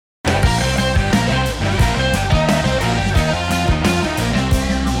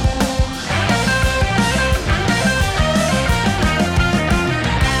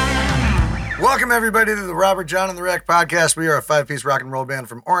Welcome, everybody, to the Robert, John, and the Wreck podcast. We are a five-piece rock and roll band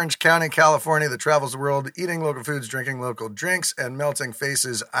from Orange County, California that travels the world eating local foods, drinking local drinks, and melting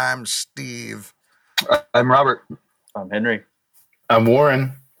faces. I'm Steve. I'm Robert. I'm Henry. I'm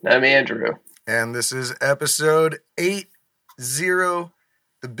Warren. I'm Andrew. And this is episode 80,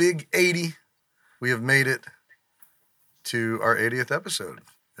 the big 80. We have made it to our 80th episode,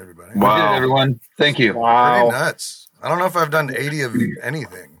 everybody. Wow. We did it, everyone. Thank you. Wow. Pretty nuts. I don't know if I've done 80 of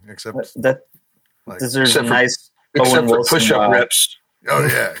anything, except... That like, deserves a nice except Owen for Wilson push-up reps. Oh,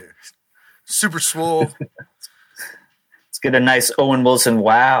 yeah. Super swole. Let's get a nice Owen Wilson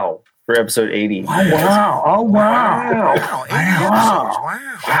wow for episode 80. Oh, wow. Oh, wow. Wow. 80 episodes.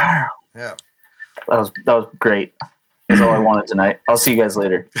 Wow. Yeah. That was great. That's all I wanted tonight. I'll see you guys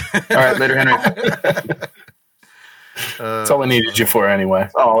later. All right, later, Henry. That's all I needed you for anyway.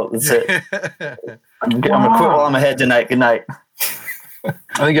 Oh, that's it. I'm going to quit while I'm ahead tonight. Good night.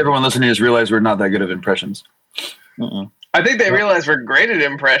 I think everyone listening has realized we're not that good of impressions. I think they realize we're great at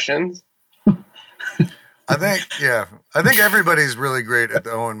impressions. I think everybody's really great at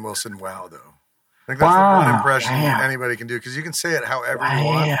the Owen Wilson wow, though. I think that's the one impression anybody can do, because you can say it however you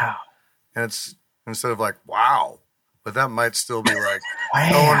want. And it's instead of like, wow, but that might still be like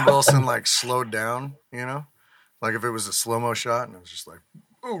Owen Wilson, like slowed down, you know? Like if it was a slow-mo shot and it was just like,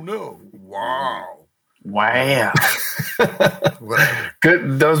 oh no, wow. Wow. Whatever.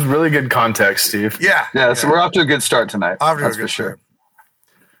 Good. That was really good context, Steve. Yeah. So we're off to a good start tonight. Off to a That's good for sure.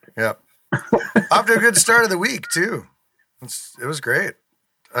 start. Yep. Off to a good start of the week, too. It was great.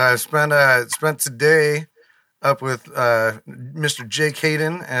 I spent today up with Mr. Jake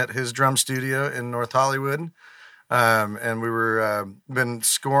Hayden at his drum studio in North Hollywood. And we were been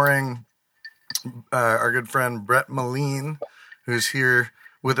scoring our good friend Brett Moline, who's here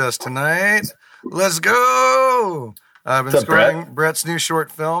with us tonight. Let's go! I've been scoring Brett's new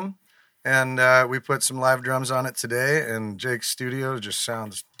short film, and we put some live drums on it today, and Jake's studio just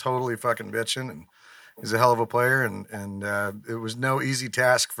sounds totally fucking bitchin', and he's a hell of a player, and it was no easy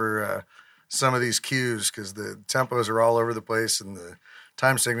task for some of these cues, because the tempos are all over the place, and the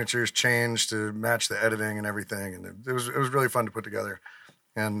time signatures change to match the editing and everything, and it was really fun to put together.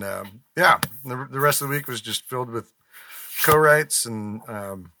 And the rest of the week was just filled with co-writes, and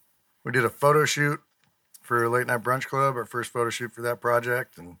we did a photo shoot for Late Night Brunch Club, our first photo shoot for that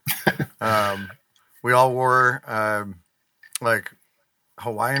project. And we all wore like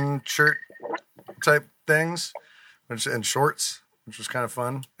Hawaiian shirt type things and shorts, which was kind of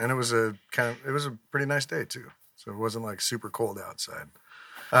fun. And it was a pretty nice day too. So it wasn't like super cold outside.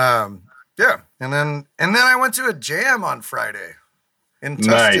 And then I went to a jam on Friday in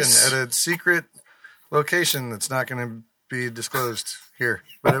Tustin at a secret location that's not going to be disclosed here,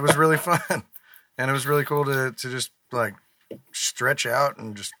 but it was really fun, and it was really cool to just like stretch out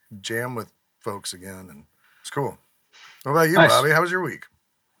and just jam with folks again, and it's cool. What about you, Bobby? How was your week?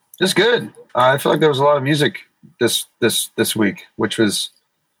 Just good. I feel like there was a lot of music this week, which was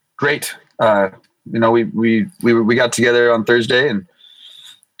great. We got together on Thursday and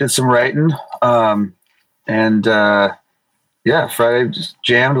did some writing, Friday just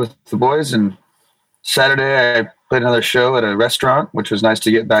jammed with the boys, and Saturday I played another show at a restaurant, which was nice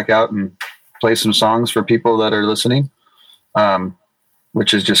to get back out and play some songs for people that are listening,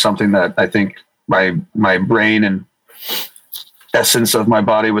 which is just something that I think my brain and essence of my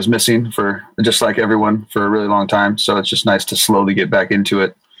body was missing for, just like everyone, for a really long time. So it's just nice to slowly get back into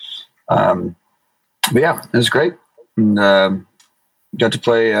it. It was great. And got to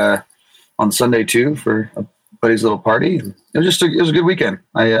play on Sunday too for a buddy's little party. It was a good weekend.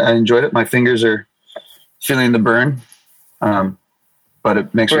 I enjoyed it. My fingers are feeling the burn, but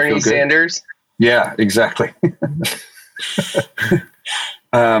it makes Bernie me feel good. Sanders. Yeah, exactly. It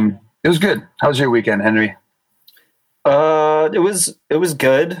was good. How was your weekend, Henry? It was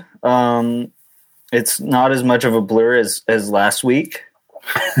good. It's not as much of a blur as last week.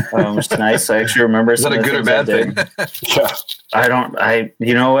 Which is nice. I actually remember. Is that a good or bad thing? Yeah.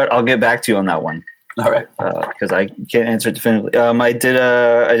 You know what? I'll get back to you on that one. All right. Because I can't answer it definitively. I did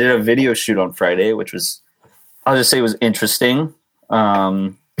a video shoot on Friday, which was, I'll just say, it was interesting.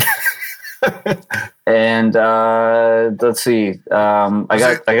 And let's see.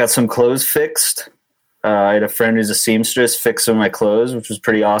 I got some clothes fixed. I had a friend who's a seamstress fix some of my clothes, which was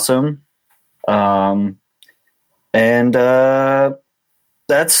pretty awesome. That's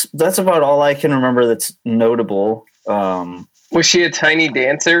about all I can remember that's notable. Was she a tiny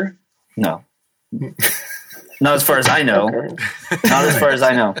dancer? No. Not as far as I know. Not as far as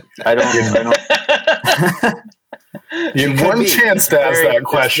I know. I don't. You have one chance to ask that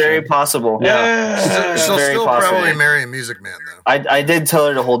question. Very possible. Yeah. She'll very still possible. probably marry a music man, though. I did tell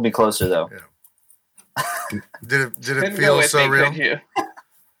her to hold me closer, though. Yeah. Did it Couldn't go feel with so me, real? could you?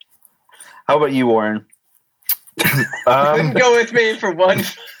 How about you, Warren? Couldn't go with me for one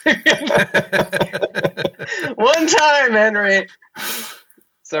one time, Henry.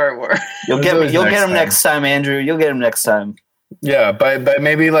 Sorry, Warren. You'll get him next time, Andrew. You'll get him next time. Yeah, by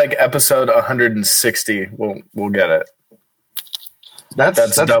maybe like episode 160, we'll get it.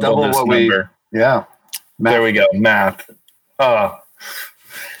 That's double this what number. Yeah. There we go. Math. Oh.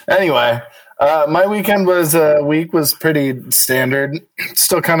 Anyway, my weekend was pretty standard.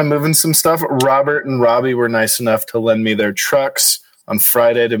 Still kind of moving some stuff. Robert and Robbie were nice enough to lend me their trucks on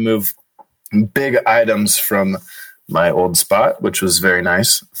Friday to move big items from my old spot, which was very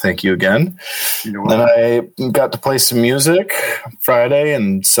nice. Thank you again. Then I got to play some music Friday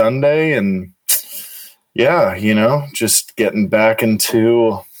and Sunday, and yeah, just getting back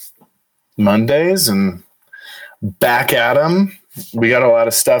into Mondays and back at them. We got a lot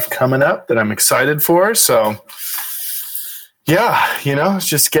of stuff coming up that I'm excited for. So yeah, it's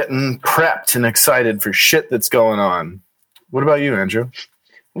just getting prepped and excited for shit that's going on. What about you, Andrew?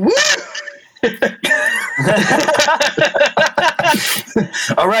 Woo!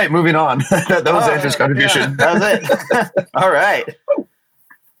 All right, moving on. that was Andrew's contribution. Yeah, that was it. All right.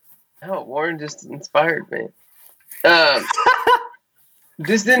 Oh, Warren just inspired me.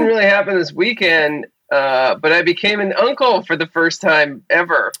 This didn't really happen this weekend, but I became an uncle for the first time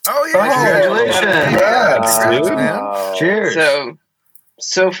ever. Oh, yeah. Congratulations. Congrats, man. Cheers. So,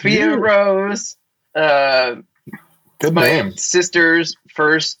 Sophia Rose, Good my name. sister's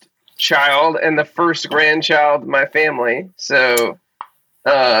first child and the first grandchild of my family. So,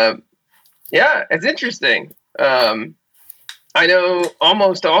 yeah, it's interesting. I know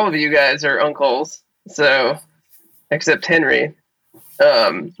almost all of you guys are uncles, so except Henry.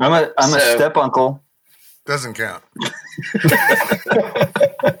 I'm a step uncle. Doesn't count.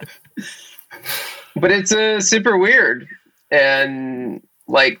 But it's super weird and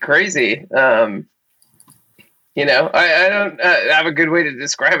like crazy. I don't have a good way to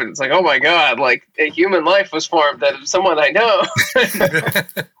describe it. It's like, oh my God, like a human life was formed out of someone I know.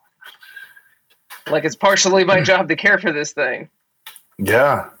 Like it's partially my job to care for this thing.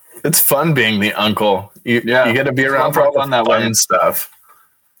 Yeah. It's fun being the uncle. You get to be around for all the fun stuff.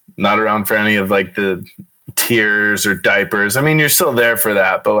 Not around for any of like the tears or diapers. I mean, you're still there for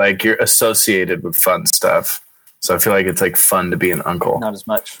that, but like you're associated with fun stuff. So I feel like it's like fun to be an uncle. Not as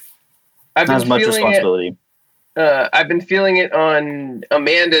much. Not as much responsibility. I've been feeling it on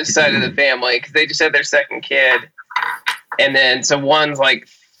Amanda's side of the family because they just had their second kid. And then, so one's like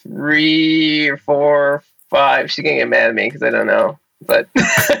 3 or 4 or 5. She's going to get mad at me because I don't know. But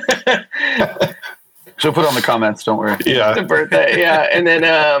she'll put on the comments. Don't worry. Yeah. the birthday. Yeah. And then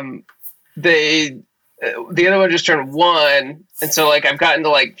the other one just turned 1. And so like I've gotten to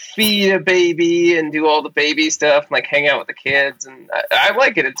like feed a baby and do all the baby stuff and like hang out with the kids. And I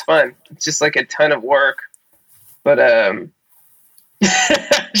like it. It's fun. It's just like a ton of work. But she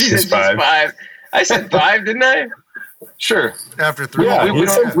said she's 5. I said 5, didn't I? Sure. After 3. Yeah,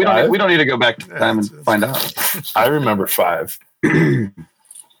 we don't need to go back to time and find out. I remember 5. I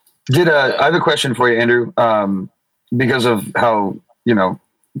have a question for you, Andrew. Because of how,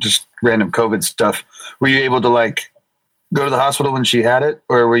 just random COVID stuff, were you able to like go to the hospital when she had it,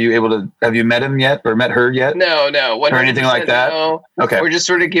 or were you able to, have you met him yet or met her yet? No. Or anything like that? No. Okay. We're just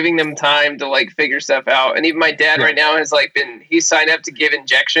sort of giving them time to like figure stuff out. And even my dad right now has like he's signed up to give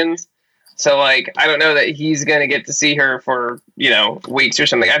injections. So like, I don't know that he's going to get to see her for, weeks or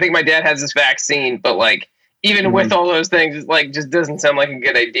something. I think my dad has this vaccine, but like, even with all those things, it like just doesn't sound like a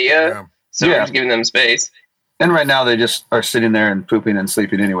good idea. Yeah. So we're just giving them space. And right now they just are sitting there and pooping and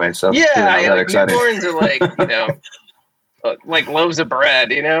sleeping anyway. So like exciting. newborns are like, like loaves of bread,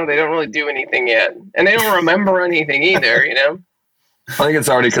 they don't really do anything yet. And they don't remember anything either, I think it's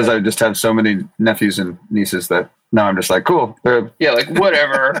already because I just have so many nephews and nieces that now I'm just like, cool. Like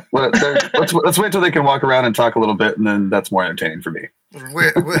whatever. Let's wait till they can walk around and talk a little bit, and then that's more entertaining for me.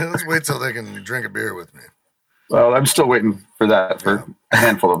 Let's wait till they can drink a beer with me. Well, I'm still waiting for that for a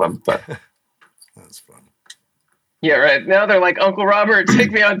handful of them, but that's fun. Yeah, right. Now they're like, Uncle Robert,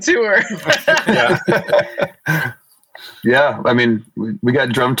 take me on tour. Yeah. I mean, we got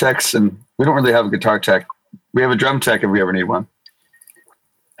drum techs, and we don't really have a guitar tech. We have a drum tech if we ever need one.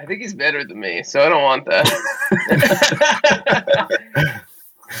 I think he's better than me, so I don't want that.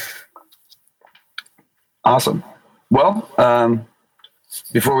 Awesome. Well,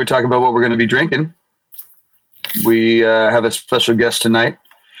 before we talk about what we're going to be drinking, we have a special guest tonight.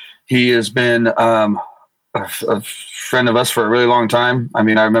 He has been a friend of us for a really long time. I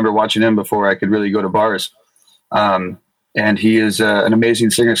mean, I remember watching him before I could really go to bars. And he is an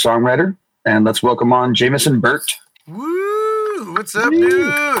amazing singer-songwriter. And let's welcome on Jameson Burt. Woo! What's up,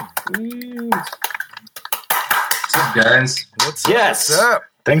 dude? What's up, guys? What's Yes. up?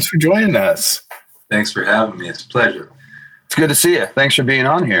 Thanks for joining us. Thanks for having me. It's a pleasure. It's good to see you. Thanks for being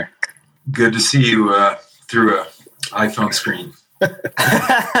on here. Good to see you through a iPhone screen.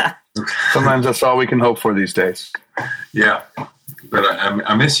 Sometimes that's all we can hope for these days. Yeah, but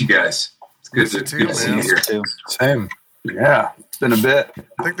I miss you guys. It's good to see you here. Too. Same. Yeah, it's been a bit.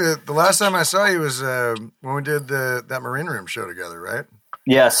 I think the last time I saw you was when we did that Marine Room show together, right?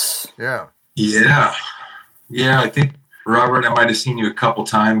 Yes. Yeah. Yeah. I think Robert, I might have seen you a couple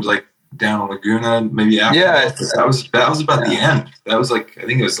times, like down in Laguna, maybe after. Yeah. That was about the end. That was I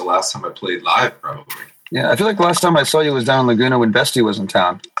think it was the last time I played live, probably. Yeah, I feel like the last time I saw you was down in Laguna when Bestie was in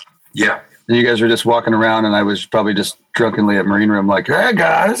town. Yeah. And you guys were just walking around, and I was probably just drunkenly at Marine Room like, hey,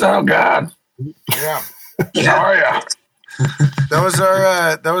 guys, oh, God. Yeah. How are you?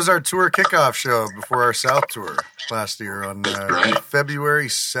 That was our tour kickoff show before our South tour last year on Right. February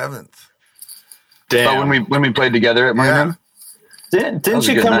 7th. Damn. Oh, when we played together at Marine Yeah. Room? Didn't was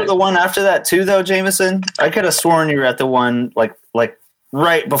a you good come night. to the one after that too, though, Jameson? I could have sworn you were at the one like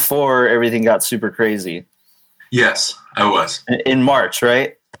right before everything got super crazy Yes, I was. in March,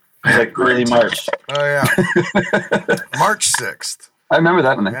 right? I had a Like great early time. March. Oh, yeah. March 6th. I remember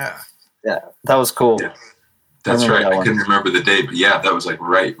that one. Yeah. Yeah, that was cool. Yeah. That's remember right. that I one. couldn't remember the date, but yeah, that was like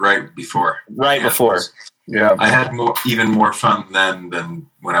right before. Right Yeah, before. it was- Yeah. I had even more fun then than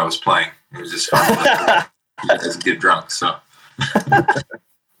when I was playing. It was just fun. You guys get drunk, so that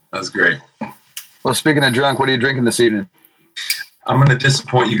was great. Well, speaking of drunk, what are you drinking this evening? I'm going to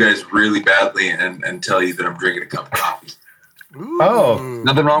disappoint you guys really badly and tell you that I'm drinking a cup of coffee. Ooh. Oh.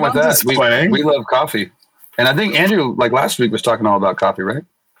 Nothing wrong with Not that. disappointing. We love coffee. And I think Andrew, like last week, was talking all about coffee, right?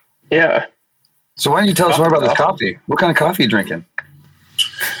 Yeah. So why don't you tell us more about this coffee? What kind of coffee are you drinking?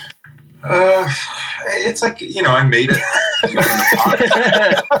 It's like, I made it.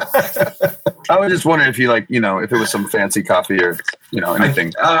 I was just wondering if you if it was some fancy coffee or,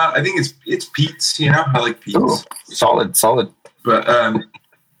 anything. I think it's Pete's, I like Pete's. Ooh, solid. But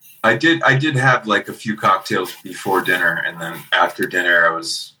I did have like a few cocktails before dinner, and then after dinner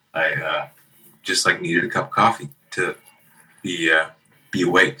I just like needed a cup of coffee to be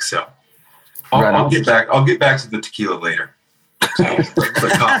awake. So I'll get back to the tequila later.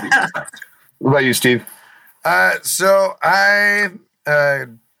 But coffee. What about you, Steve? So I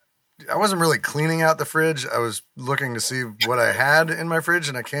wasn't really cleaning out the fridge. I was looking to see what I had in my fridge,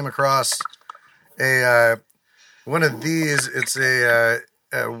 and I came across one of these. It's a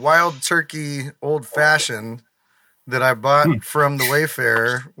wild turkey old fashioned that I bought from the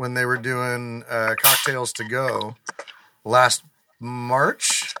Wayfair when they were doing cocktails to go last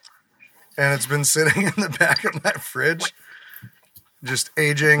March, and it's been sitting in the back of my fridge, just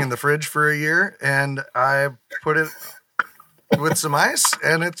aging in the fridge for a year, and I put it with some ice,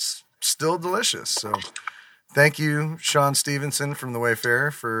 and it's still delicious. So thank you, Sean Stevenson from the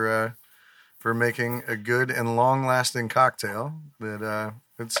Wayfair, for making a good and long-lasting cocktail that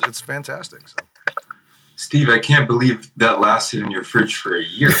it's fantastic. So. Steve, I can't believe that lasted in your fridge for a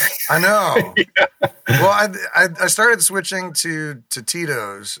year. I know. Well, I started switching to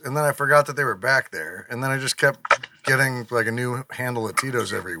Tito's, and then I forgot that they were back there, and then I just kept getting like a new handle of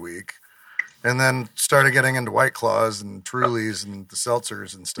Tito's every week, and then started getting into White Claws and Trulies and the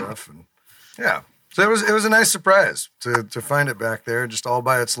seltzers and stuff, and yeah. So it was a nice surprise to find it back there, just all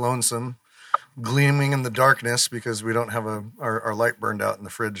by its lonesome, gleaming in the darkness because we don't have our light burned out in the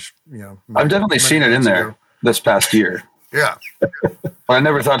fridge. I've definitely seen it in there this past year. Yeah. But I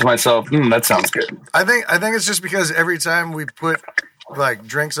never thought to myself, that sounds good. I think it's just because every time we put like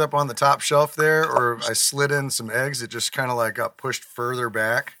drinks up on the top shelf there, or I slid in some eggs, it just kind of like got pushed further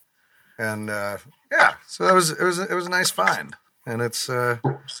back, and yeah, so it was a nice find, and it's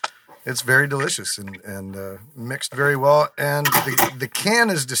very delicious and mixed very well, and the can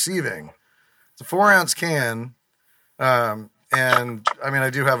is deceiving. It's a 4-ounce can, and I mean I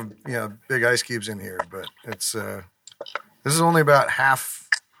do have big ice cubes in here, but it's this is only about half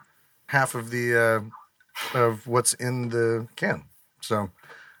of the of what's in the can. So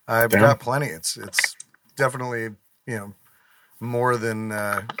I've got plenty. It's definitely more than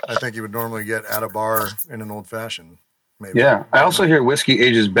I think you would normally get at a bar in an old fashioned. Maybe. Yeah, I also hear whiskey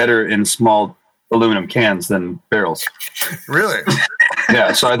ages better in small aluminum cans than barrels. Really?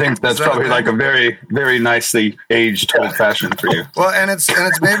 Yeah, so I think that's probably like a very, very nicely aged old fashioned for you. Well, and it's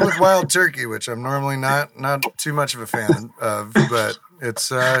made with wild turkey, which I'm normally not too much of a fan of, but it's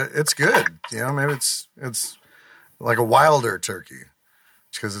good. Maybe it's like a wilder turkey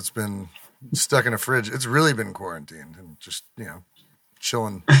because it's been stuck in a fridge. It's really been quarantined and just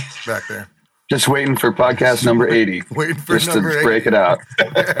chilling back there. Just waiting for podcast number 80. Waiting for just number to 80. break it out.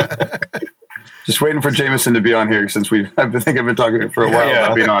 Just waiting for Jameson to be on here since I've been talking to him for a while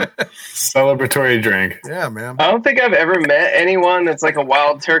about being on. Celebratory drink. Yeah, man. I don't think I've ever met anyone that's like a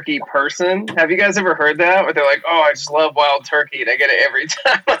wild turkey person. Have you guys ever heard that? Where they're like, "Oh, I just love wild turkey, and I get it every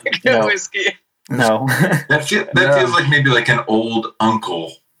time I get whiskey." No. That feels like maybe like an old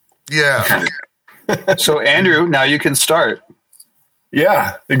uncle. Yeah. Kind of. So Andrew, now you can start.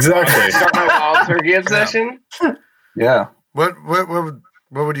 Yeah, exactly. Start my wild turkey obsession. Yeah. What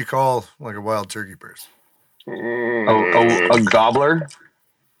would you call like a wild turkey person? A gobbler?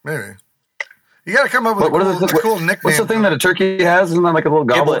 Maybe. You got to come up with a cool nickname. What's the thing that a turkey has? Isn't that like a little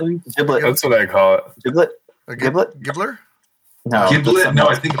gobbler thing? Giblet. That's what I call it. Giblet. A Giblet? Gibbler? No. Giblet? No,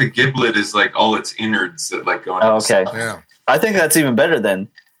 I think the giblet is like all its innards that like go into Oh, okay. Yeah. I think that's even better then.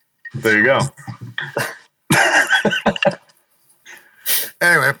 There you go.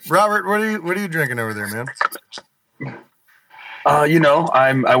 Anyway, Robert, what are you drinking over there, man?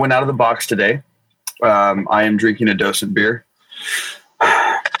 I went out of the box today. I am drinking a Docent beer.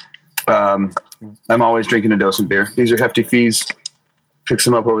 I'm always drinking a Docent beer. These are hefty fees. Picked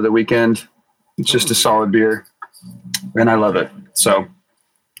them up over the weekend. It's just a solid beer, and I love it. So,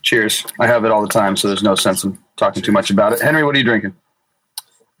 cheers. I have it all the time, so there's no sense in talking too much about it. Henry, what are you drinking?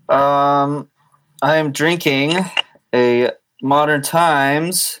 I am drinking a Modern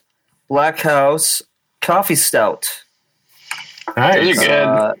Times Black House Coffee Stout. Nice.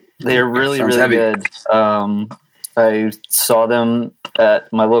 They're really, Sounds really heavy. good. I saw them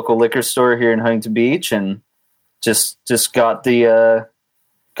at my local liquor store here in Huntington Beach, and just got the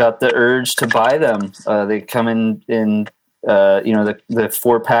urge to buy them. They come in the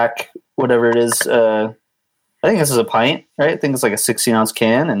 4-pack, whatever it is. I think this is a pint, right? I think it's like a 16-ounce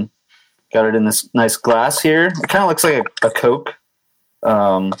can, and got it in this nice glass here. It kind of looks like a Coke.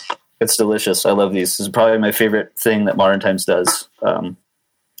 It's delicious. I love these. This is probably my favorite thing that Modern Times does. I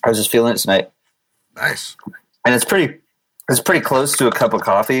was just feeling it tonight. Nice. And it's pretty close to a cup of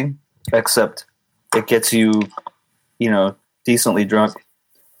coffee, except it gets you, decently drunk.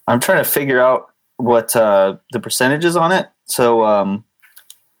 I'm trying to figure out what the percentage is on it. So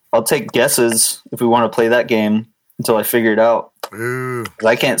I'll take guesses if we want to play that game until I figure it out. Ooh. 'Cause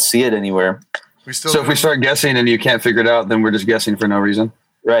I can't see it anywhere. So if we start guessing and you can't figure it out, then we're just guessing for no reason.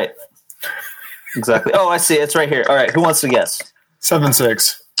 Right. Exactly. Oh, I see. It's right here. All right. Who wants to guess?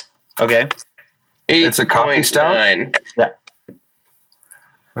 7-6. Okay. It's a coffee stout? 8.9. Yeah.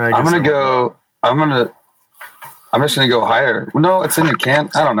 I'm just gonna go higher. No, it's in your can.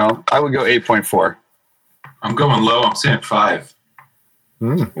 I don't know. I would go 8.4. I'm going low. I'm saying 5.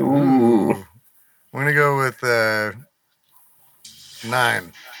 Ooh. I'm gonna go with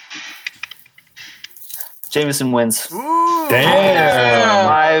 9. Jameson wins. Ooh.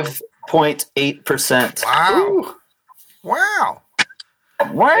 Damn. 5.8%. Wow. Wow.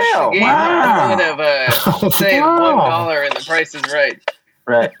 Wow. I would have saved $1 and the price is right.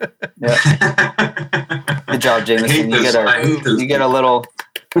 Right. Yeah. Good job, Jameson. You get a little.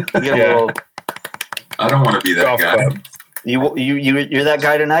 I don't want to be that Golf guy. club. You're that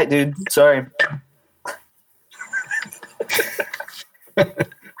guy tonight, dude. Sorry.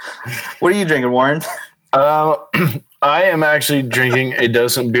 What are you drinking, Warren? I am actually drinking a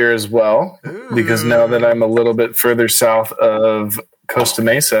Docent beer as well, because now that I'm a little bit further south of Costa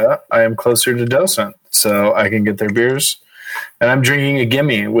Mesa, I am closer to Docent, so I can get their beers. And I'm drinking a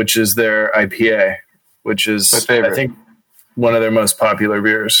Gimme, which is their IPA, which is, My favorite. I think, one of their most popular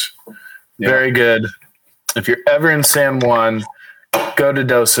beers. Yeah. Very good. If you're ever in San Juan, go to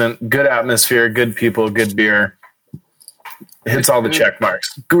Docent. Good atmosphere, good people, good beer. Hits all the check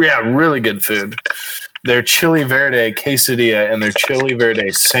marks. Yeah, really good food. Their chili verde quesadilla and their chili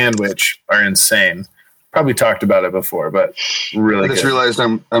verde sandwich are insane. Probably talked about it before, but really I just good. realized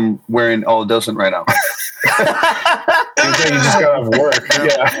I'm wearing all Docent right now. You just got off work.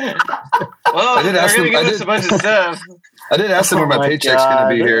 Yeah. Well, I did ask they're going to them- give us a bunch of stuff. I did ask them where my my paycheck's going to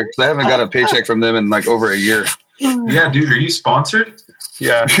be God. here because I haven't got a paycheck from them in like over a year. Yeah, dude, are you sponsored?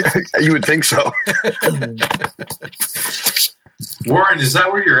 Yeah. You would think so. Warren, is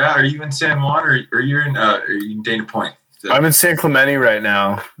that where you're at? Are you in San Juan or are you in Dana Point? I'm in San Clemente right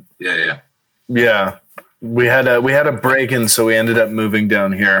now. Yeah. Yeah. We had a break-in, so we ended up moving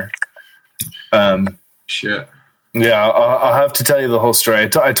down here. Shit. Yeah, I'll have to tell you the whole story.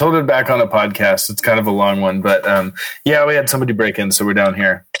 I told it back on a podcast. It's kind of a long one, but yeah, we had somebody break in, so we're down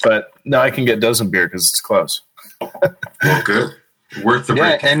here. But now I can get Docent beer because it's close. Well, good. Worth the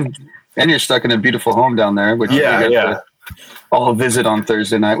Yeah, break. and you're stuck in a beautiful home down there. Which Yeah, you get yeah. all visit on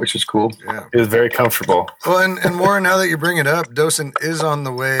Thursday night, which was cool. Yeah. It was very comfortable. Well, and more now that you bring it up, Docent is on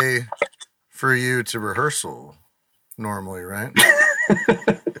the way for you to rehearsal normally, right?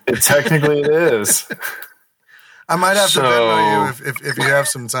 Technically, it is. I might have to Venmo you if you have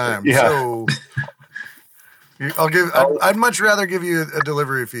some time. Yeah. So I'd much rather give you a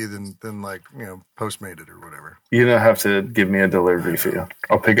delivery fee than like, Postmated or whatever. You don't have to give me a delivery fee.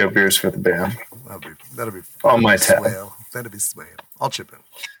 I'll pick up beers for the band. That'll be On my tab. swell. That'll be swell. I'll chip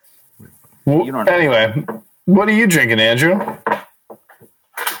in. Well, anyway, what are you drinking, Andrew?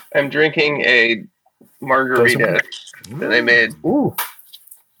 I'm drinking a margarita that I made. Ooh.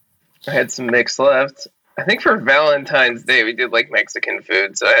 I had some mix left. I think for Valentine's Day we did like Mexican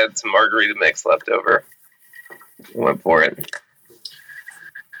food, so I had some margarita mix left over. I went for it.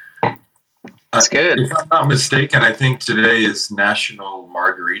 It's good. If I'm not mistaken, I think today is National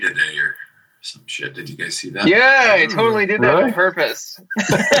Margarita Day or some shit. Did you guys see that? Yeah, I totally did that Really? on purpose.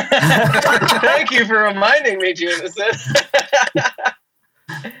 Thank you for reminding me, Jameson.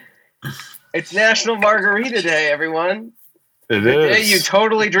 It's National Margarita Day, everyone. It The day is. you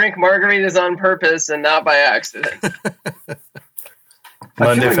totally drink margaritas on purpose and not by accident.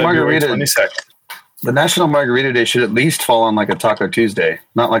 Monday, like February margarita- 22nd. The National Margarita Day should at least fall on like a Taco Tuesday,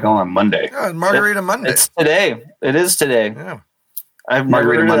 not like on a Monday. Yeah, Margarita Monday. It's today. It is today. Yeah. I've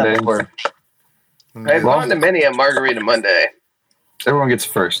Margarita never heard of Monday. that before. I've gone to many a Margarita Monday. Everyone gets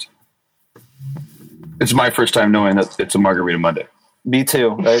first. It's my first time knowing that it's a Margarita Monday. Me too.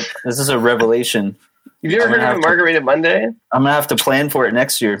 Right? This is a revelation. You've never I'm heard gonna of a have to- Margarita Monday? I'm gonna have to plan for it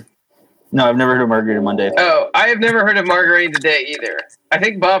next year. No, I've never heard of Margarita Monday. Oh, I have never heard of Margarita Day either. I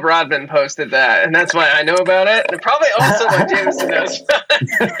think Bob Rodman posted that, and that's why I know about it. And probably also why Jameson knows about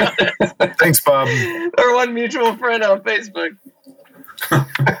it. Thanks, Bob. Or one mutual friend on Facebook.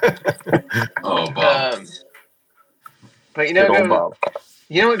 Oh, Bob. But Good old Bob.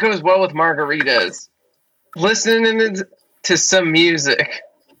 you know what goes well with margaritas? Listening to some music.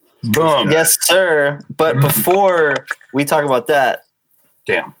 Boom. Yes, sir. But before we talk about that,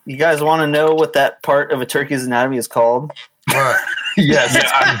 Damn. you guys want to know what that part of a turkey's anatomy is called? What? Yes. Yeah,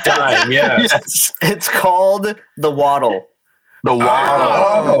 I'm dying. Yes. Yes. It's called the waddle. The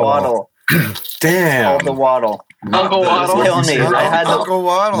waddle. The waddle. Damn. Called the waddle. Uncle Waddle? Killing me. I had to, Uncle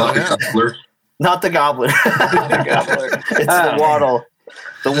Waddle. Not the Yeah. coupler. not the gobbler. It's the waddle.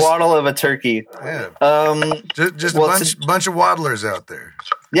 The waddle of a turkey. Yeah. Just Well, a bunch of waddlers out there.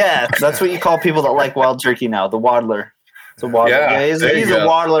 Yeah, that's what you call people that like wild turkey now. The waddler. It's a waddler. Yeah, Yeah, there you he's a go.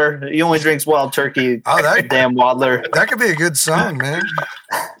 waddler. He only drinks wild turkey. Oh, that Damn waddler. that could be a good song, man.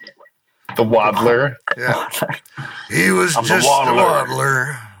 The Waddler. Yeah. He was I'm the just a waddler.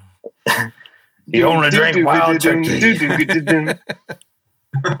 waddler. He only drank wild turkey.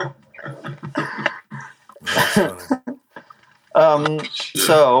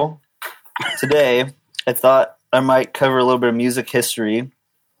 So today I thought I might cover a little bit of music history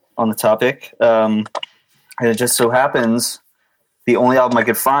on the topic. And it just so happens the only album I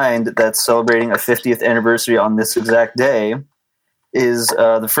could find that's celebrating a 50th anniversary on this exact day is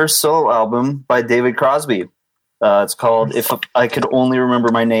the first solo album by David Crosby. It's called If I Could Only Remember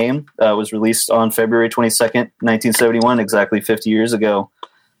My Name. It was released on February 22nd, 1971, exactly 50 years ago.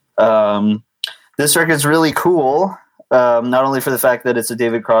 This record's really cool, not only for the fact that it's a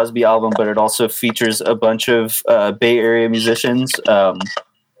David Crosby album, but it also features a bunch of Bay Area musicians.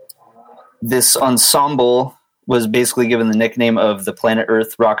 This ensemble was basically given the nickname of the Planet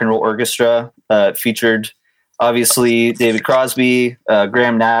Earth Rock and Roll Orchestra. It featured, obviously, David Crosby,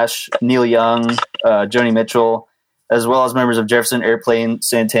 Graham Nash, Neil Young, Joni Mitchell, as well as members of Jefferson Airplane,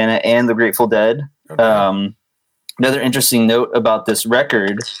 Santana, and the Grateful Dead. Okay. Another interesting note about this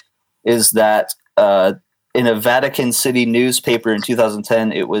record is that in a Vatican City newspaper in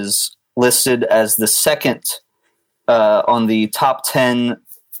 2010, it was listed as the second on the top 10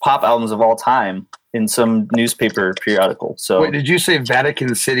 pop albums of all time in some newspaper periodical. So, Wait, did you say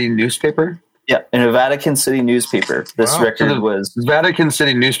Vatican City newspaper? yeah, in a Vatican City newspaper, this Wow. record was, Vatican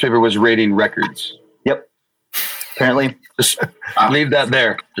City newspaper was rating records. yep, apparently. Just leave that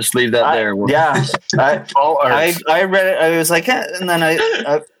there. Just leave that there. Yeah, All art. I read it. I was like, eh, and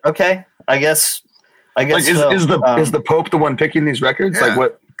then okay, I guess. Like, So. is the Pope the one picking these records? Yeah. Like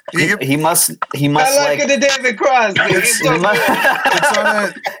what? He must I like it to David Crosby. It's so he must, It's on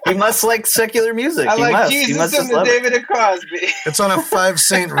a he must like secular music. I He like must. He Jesus must and just the love it. David Crosby. it's on a 5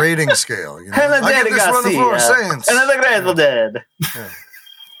 saint rating scale. You know? And the I give Dead this one the 4 Garcia. saints. And the Grateful Dead.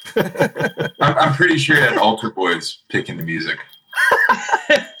 I'm pretty sure you had Altar Boys picking the music.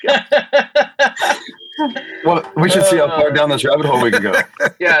 Well, we should see how far down this rabbit hole we can go.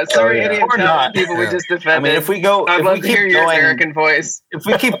 Yeah, sorry, any Or not. people we just defended. I mean, if we go, I'd if love we to hear keep your going, American voice. if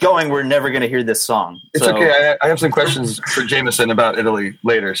we keep going, we're never going to hear this song. It's So, okay. I have some questions for Jameson about Italy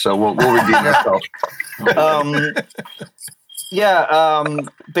later, so we'll redeem ourselves.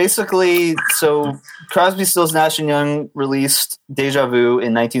 Basically, so Crosby, Stills, Nash and Young released Deja Vu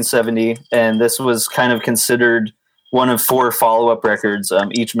in 1970, and this was kind of considered one of 4 follow-up records.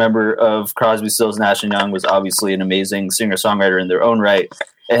 Each member of Crosby, Stills, Nash and Young was obviously an amazing singer-songwriter in their own right,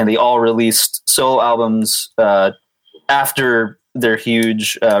 and they all released solo albums after their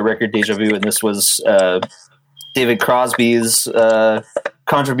huge record Deja Vu, and this was David Crosby's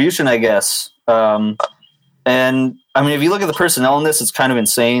contribution, I guess. And I mean, if you look at the personnel in this, it's kind of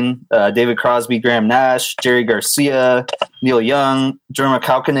insane. David Crosby, Graham Nash, Jerry Garcia, Neil Young, Jorma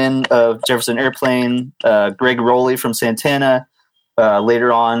Kaukonen of Jefferson Airplane, Greg Rowley from Santana,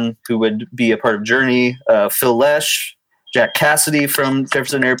 later on, who would be a part of Journey, Phil Lesh, Jack Cassidy from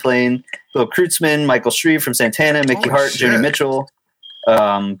Jefferson Airplane, Bill Kreutzmann, Michael Shreve from Santana, Mickey Hart, shit. Joni Mitchell.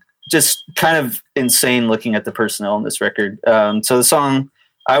 Just kind of insane looking at the personnel in this record. So the song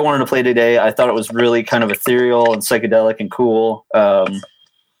I wanted to play today, I thought it was really kind of ethereal and psychedelic and cool. And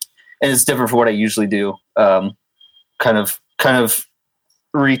it's different from what I usually do. Kind of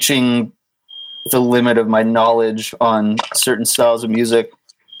reaching the limit of my knowledge on certain styles of music.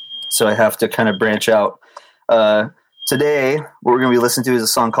 So I have to kind of branch out. Today, what we're going to be listening to is a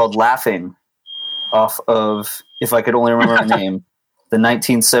song called Laughing off of, if I could only remember the name, the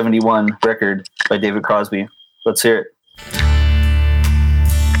 1971 record by David Crosby. Let's hear it.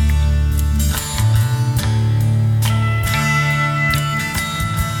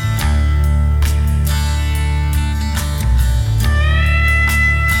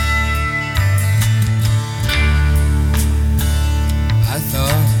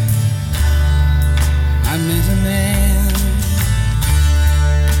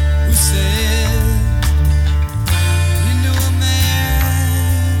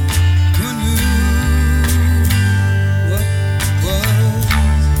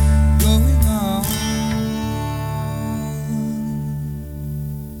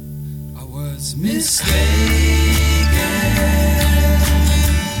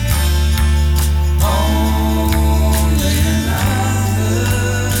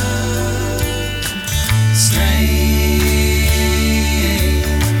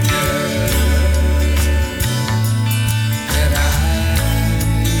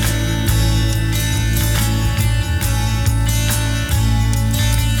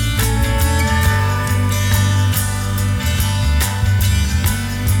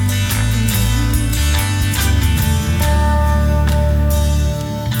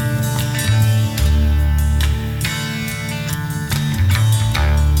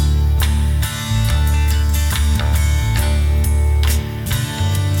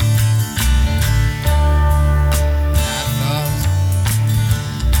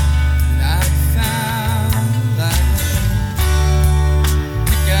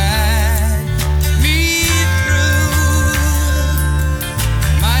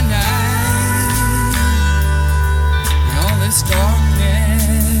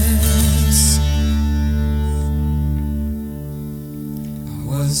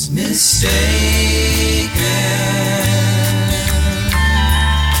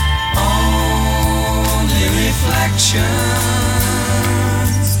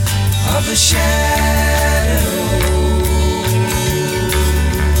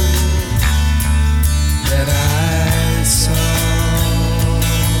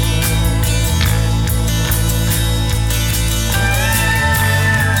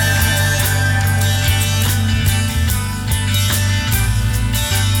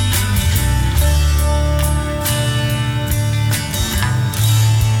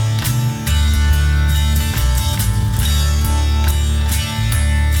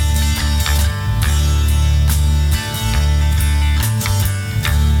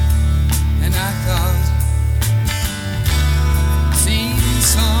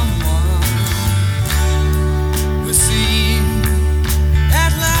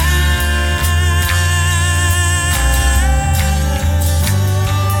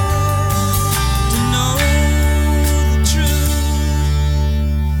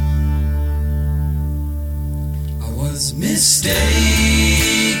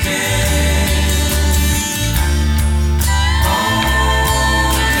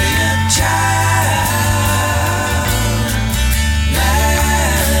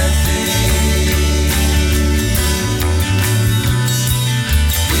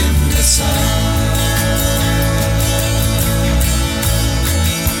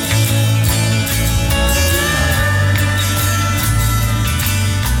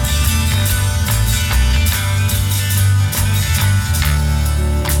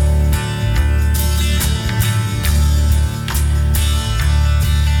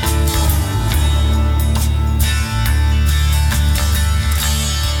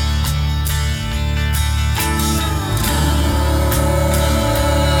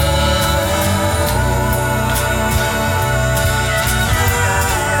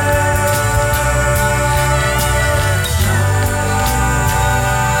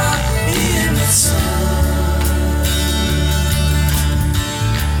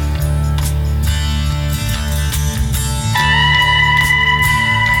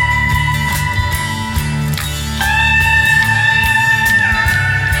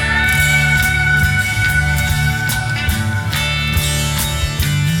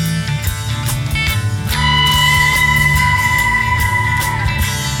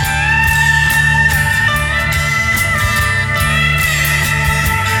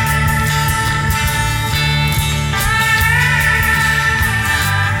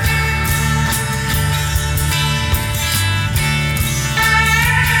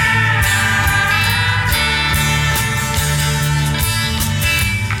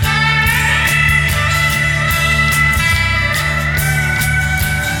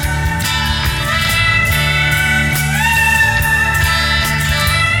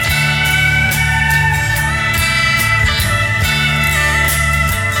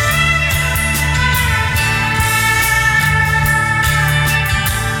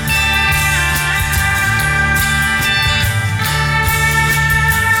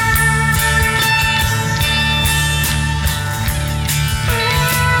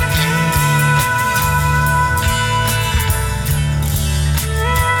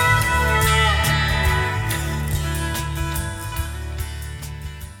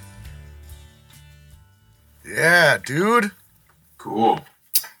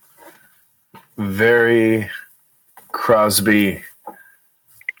 very Crosby.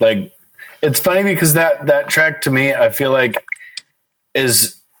 Like, it's funny because that track to me, I feel like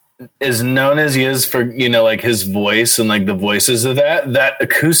is known as he is for, like his voice and like the voices of that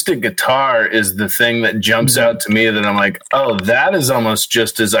acoustic guitar is the thing that jumps out to me that I'm like, oh, that is almost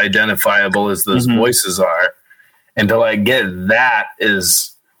just as identifiable as those voices are. And to like get that is,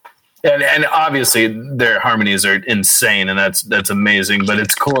 and obviously their harmonies are insane and that's amazing, but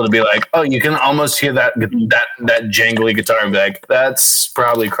it's cool to be like, oh, you can almost hear that jangly guitar and be like, that's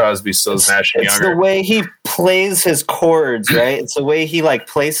probably Crosby, Stills, Nash and Younger. It's the way he plays his chords, right? It's the way he like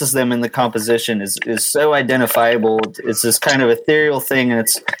places them in the composition is so identifiable. It's this kind of ethereal thing, and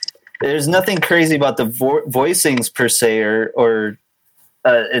there's nothing crazy about the voicings per se, or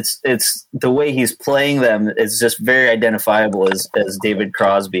it's the way he's playing them is just very identifiable as David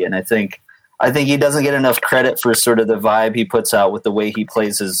Crosby. And I think he doesn't get enough credit for sort of the vibe he puts out with the way he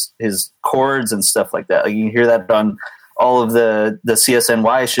plays his chords and stuff like that. Like you can hear that on all of the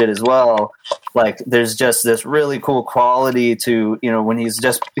CSNY shit as well. Like there's just this really cool quality to, when he's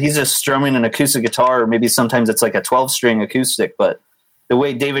just strumming an acoustic guitar, or maybe sometimes it's like a 12-string acoustic, but the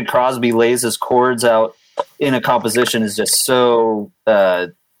way David Crosby lays his chords out in a composition is just so,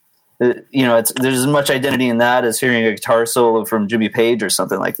 there's as much identity in that as hearing a guitar solo from Jimmy Page or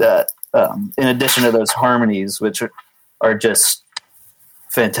something like that. In addition to those harmonies, which are just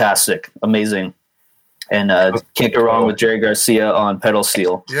fantastic, amazing. And can't go wrong with Jerry Garcia on pedal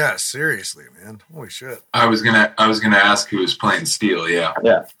steel. Yeah, seriously, man. Holy shit. I was gonna ask who was playing steel. Yeah.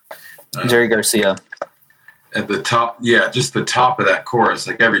 Jerry Garcia. At the top, just the top of that chorus.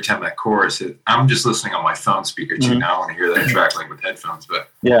 Like every time that chorus, I'm just listening on my phone speaker too. Now I want to hear that track like with headphones, but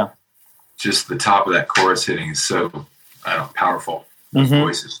just the top of that chorus hitting is so powerful. Those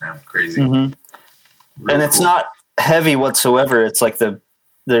voices sound crazy, really, and it's not heavy whatsoever. It's like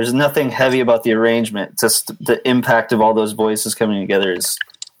there's nothing heavy about the arrangement. Just the impact of all those voices coming together is,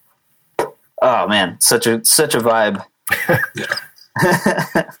 oh man, such a vibe.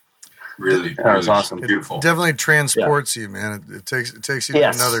 Really, that was awesome. Beautiful. It definitely transports you, man. It takes you to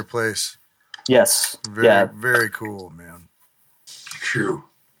another place. Yes. Very cool, man. True.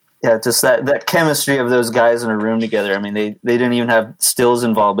 Yeah, just that chemistry of those guys in a room together. I mean, they didn't even have Stills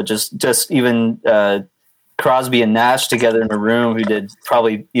involved, but just even Crosby and Nash together in a room, who did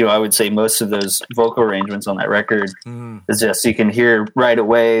probably, I would say most of those vocal arrangements on that record. Is just, you can hear right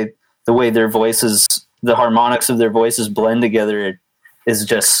away the way their voices, the harmonics of their voices blend together. Is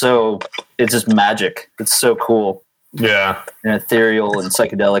just so, it's just magic. It's so cool. Yeah. And ethereal and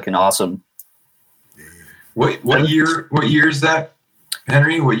psychedelic and awesome. What year is that,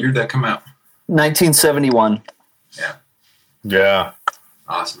 Henry? What year did that come out? 1971. Yeah.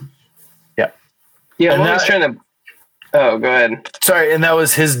 Awesome. Yeah, And I was trying to... Oh, go ahead. Sorry, and that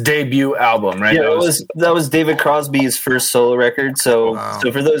was his debut album, right? Yeah, that was David Crosby's first solo record. So,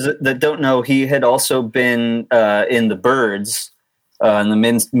 So for those that don't know, he had also been in the Byrds, in the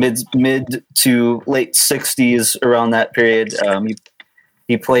mid to late 60s, around that period.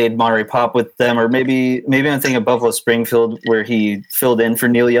 He played Monterey Pop with them, or maybe I'm thinking of Buffalo Springfield, where he filled in for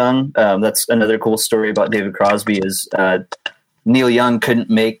Neil Young. That's another cool story about David Crosby is Neil Young couldn't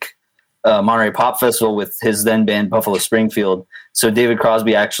make Monterey Pop Festival with his then band Buffalo Springfield. So David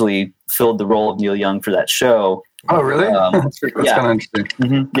Crosby actually filled the role of Neil Young for that show. Oh, really? That's kind of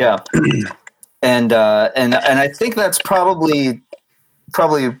interesting. Yeah. And I think that's probably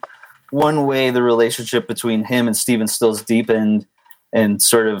one way the relationship between him and Stephen Stills deepened and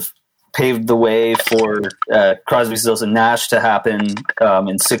sort of paved the way for Crosby, Stills, and Nash to happen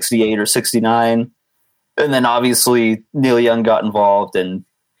in 68 or 69. And then obviously Neil Young got involved and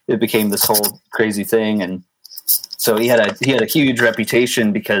it became this whole crazy thing. And so he had a huge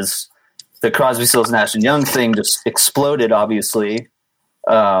reputation because the Crosby, Stills, Nash and Young thing just exploded, obviously.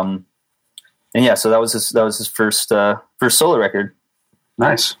 And yeah, so that was his first solo record.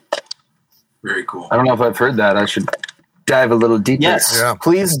 Nice. Very cool. I don't know if I've heard that. I should dive a little deeper. Yes,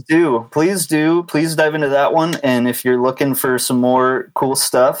 please do. Please dive into that one. And if you're looking for some more cool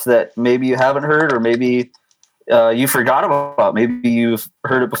stuff that maybe you haven't heard, or maybe you forgot about, maybe you've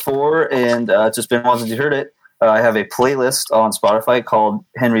heard it before and it's just been a while since you heard it, I have a playlist on Spotify called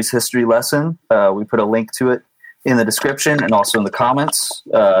Henry's History Lesson. We put a link to it in the description and also in the comments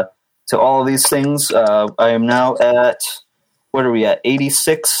to all of these things. I am now at, what are we at?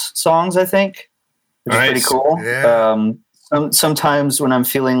 86 songs, I think. Which is pretty cool. Yeah. Sometimes when I'm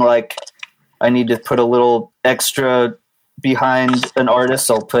feeling like I need to put a little extra behind an artist,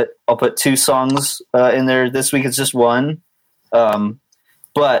 I'll put 2 songs in there. This week it's just one.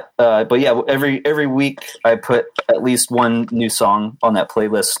 But yeah, every week I put at least one new song on that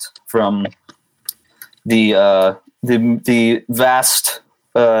playlist from the vast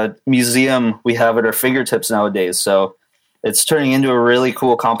museum we have at our fingertips nowadays. So it's turning into a really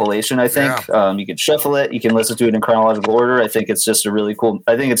cool compilation, I think. Yeah. You can shuffle it, you can listen to it in chronological order. I think it's just a really cool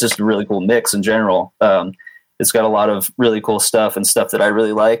mix in general. It's got a lot of really cool stuff and stuff that I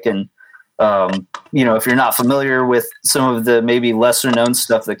really like. And if you're not familiar with some of the maybe lesser known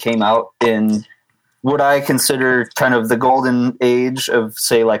stuff that came out in what I consider kind of the golden age of,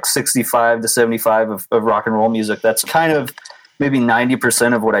 say, like 65 to 75 of rock and roll music, that's kind of maybe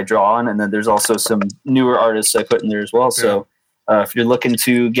 90% of what I draw on. And then there's also some newer artists I put in there as well. Yeah. So if you're looking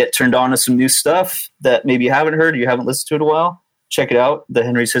to get turned on to some new stuff that maybe you haven't heard or you haven't listened to in a while, check it out, the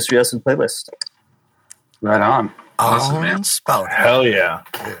Henry's History Lesson playlist. Right on. Awesome, man. Spout. Hell yeah.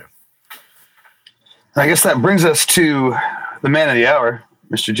 I guess that brings us to the man of the hour,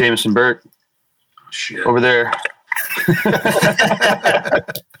 Mr. Jameson Burt. Shit. Over there.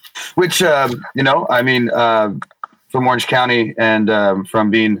 Which, from Orange County and from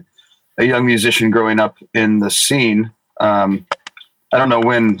being a young musician growing up in the scene, I don't know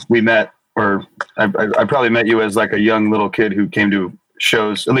when we met, or I probably met you as like a young little kid who came to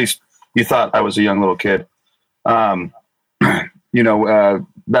shows. At least you thought I was a young little kid. Back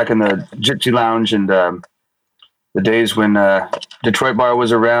in the Gypsy Lounge and the days when Detroit Bar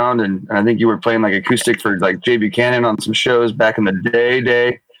was around, and I think you were playing like acoustic for like Jay Buchanan on some shows back in the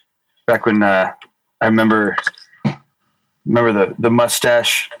day. Back when I remember the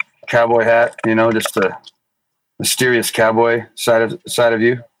mustache cowboy hat, just the mysterious cowboy side of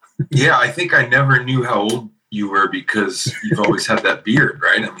you. Yeah, I think I never knew how old you were because you've always had that beard,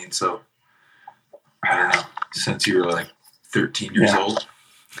 right? I mean, so I don't know, since you were like 13 years old.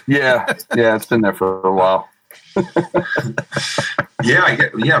 Yeah, it's been there for a while. Probably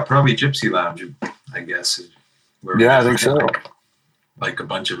Gypsy Lounge, I guess. Yeah, I think so. Like a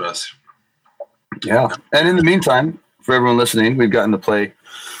bunch of us. Yeah, and in the meantime, for everyone listening, we've gotten to play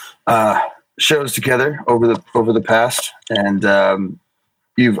shows together over the past, and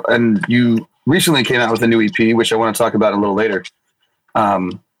you recently came out with a new EP, which I want to talk about a little later.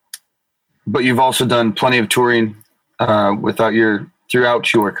 But you've also done plenty of touring throughout your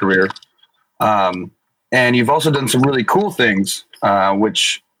career. And you've also done some really cool things,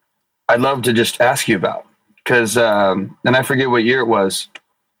 which I'd love to just ask you about. Because, and I forget what year it was,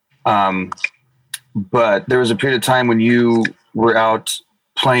 but there was a period of time when you were out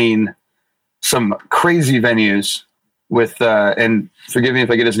playing some crazy venues with, and forgive me if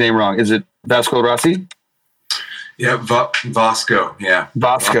I get his name wrong, is it Vasco Rossi? Yeah, Vasco, yeah.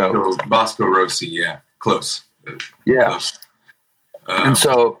 Vasco Rossi, yeah. Close. Yeah. Close. And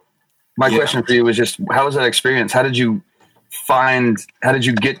so my question for you was just, how was that experience? How did you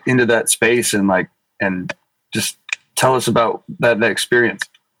get into that space and just tell us about that experience?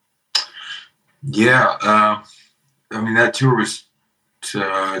 Yeah. That tour was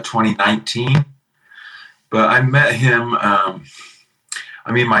 2019, but I met him. My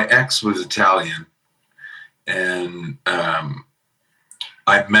ex was Italian, and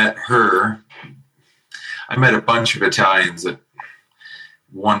I met her. I met a bunch of Italians at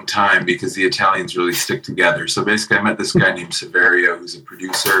one time because the Italians really stick together. So basically I met this guy named Severio, who's a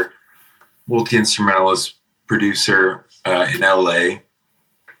producer, multi-instrumentalist producer in LA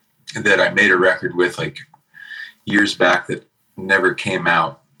that I made a record with like years back that never came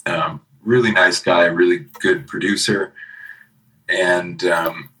out. Really nice guy, really good producer. And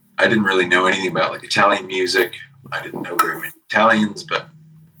I didn't really know anything about like Italian music. I didn't know very many Italians, but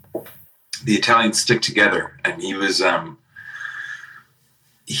the Italians stick together. And he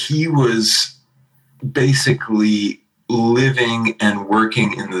was basically living and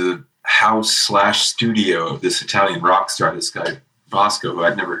working in the house/studio of this Italian rock star, this guy Vasco, who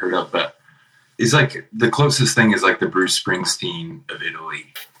I'd never heard of, but he's like the closest thing is like the Bruce Springsteen of Italy.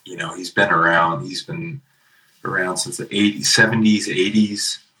 He's been around since the 80s, 70s,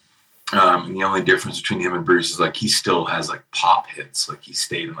 80s. And the only difference between him and Bruce is like he still has like pop hits, like he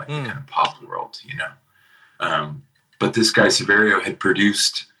stayed in like the kind of pop world, But this guy Severio had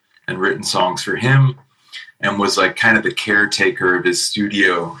produced and written songs for him and was like kind of the caretaker of his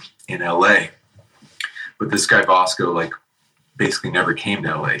studio in LA. But this guy Vasco like basically never came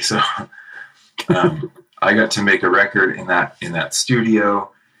to LA. So I got to make a record in that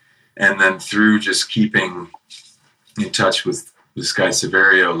studio. And then through just keeping in touch with this guy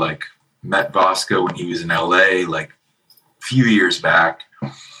Severio, like met Vasco when he was in LA, like a few years back,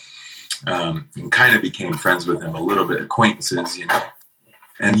 and kind of became friends with him, a little bit acquaintances,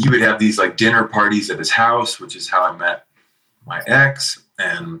 and he would have these like dinner parties at his house, which is how I met my ex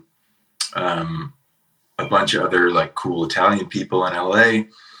and a bunch of other like cool Italian people in LA.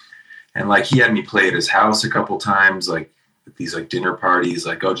 And like he had me play at his house a couple times, like at these like dinner parties,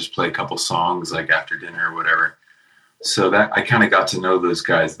 like, oh, just play a couple songs like after dinner or whatever. So that I kind of got to know those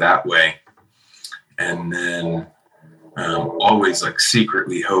guys that way. And then always like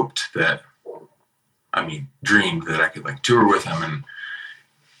secretly hoped that, dreamed that I could like tour with him. And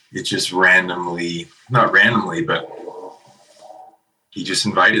it just not randomly, but he just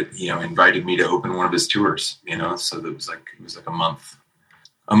invited me to open one of his tours, so it was like a month,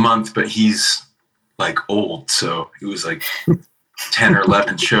 but he's like old. So it was like 10 or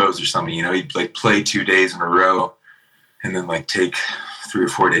 11 shows or something, he'd like play 2 days in a row and then like take 3 or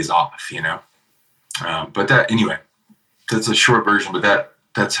 4 days off, but that's a short version, but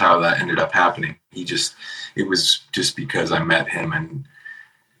that's how that ended up happening. It was just because I met him and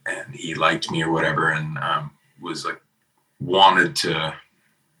he liked me or whatever. And, was like, wanted to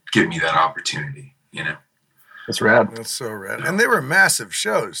give me that opportunity, That's rad. That's so rad. And they were massive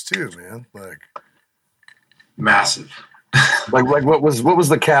shows too, man. Like massive. like what was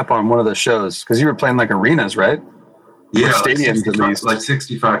the cap on one of the shows? Because you were playing like arenas, right? Yeah, or stadiums at least. Like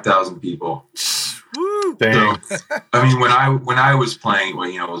 65,000 people. woo. Dang. So, when I was playing, well,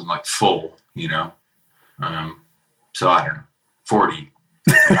 it wasn't like full, so I don't know, 40.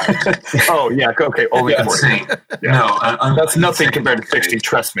 Oh yeah, okay, only 40. Insane. Yeah. No, That's nothing compared to 60.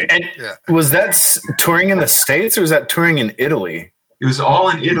 Trust me. And was that touring in the States or was that touring in Italy? It was all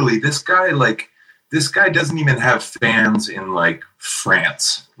in Italy. This guy doesn't even have fans in like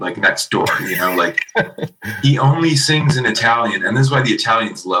France, like next door, like he only sings in Italian. And this is why the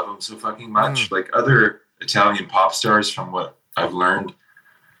Italians love him so fucking much. Like other Italian pop stars, from what I've learned,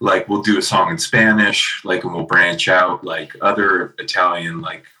 like we'll do a song in Spanish, like, and we'll branch out. Like other Italian,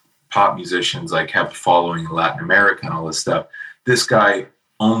 like pop musicians, like have a following in Latin America and all this stuff. This guy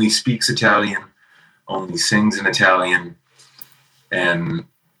only speaks Italian, only sings in Italian. And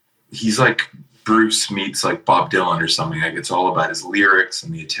he's like Bruce meets like Bob Dylan or something. Like it's all about his lyrics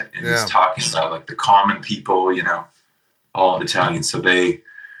and he's talking about like the common people, all in Italian. So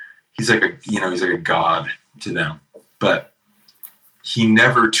he's like a god to them, but he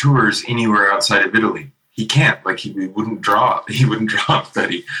never tours anywhere outside of Italy. He can't, like he wouldn't draw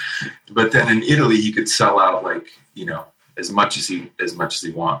Betty. But then in Italy he could sell out like, as much as he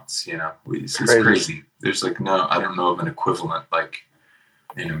wants, It's crazy. There's like I don't know of an equivalent like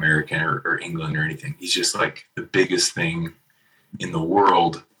in America or England or anything. He's just like the biggest thing in the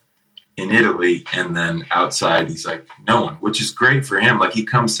world in Italy, and then outside he's like no one, which is great for him. Like he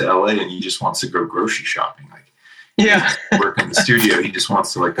comes to LA and he just wants to go grocery shopping. Like work in the studio. He just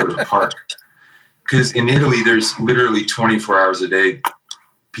wants to like go to the park. Because in Italy, there's literally 24 hours a day,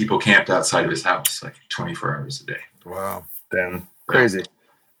 people camped outside of his house, like 24 hours a day. Wow. Damn. Crazy.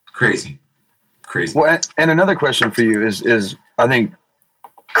 Well, and another question for you is I think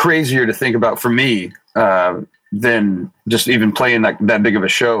crazier to think about for me than just even playing that big of a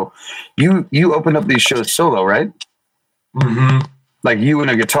show. You opened up these shows solo, right? Mm-hmm. Like you and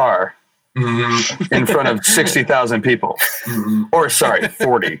a guitar. Mm-hmm. In front of 60,000 people, or sorry,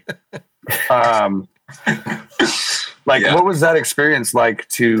 40. What was that experience like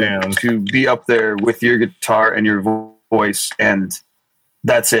to be up there with your guitar and your voice, and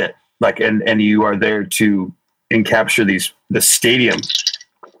that's it? Like, and you are there to capture the stadium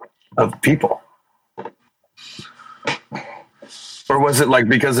of people, or was it like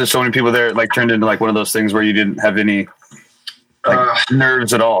because there's so many people there, it like turned into like one of those things where you didn't have any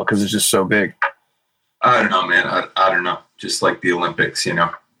nerves at all because it's just so big? I don't know, man. I don't know. Just like the Olympics,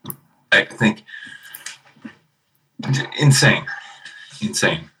 I think insane.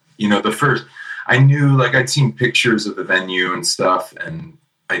 The first, I knew, like I'd seen pictures of the venue and stuff, and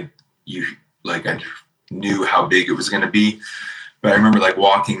I knew how big it was going to be. But I remember like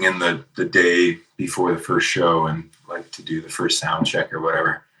walking in the day before the first show and like to do the first sound check or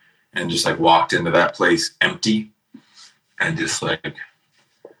whatever, and just like walked into that place empty. And just like,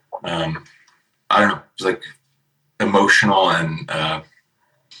 I don't know, it was like emotional and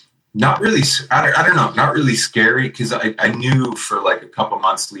not really, I don't know, not really scary, because I knew for like a couple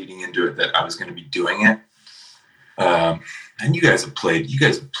months leading into it that I was going to be doing it. And you guys have played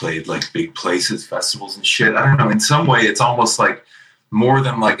like big places, festivals and shit. I don't know, in some way it's almost like more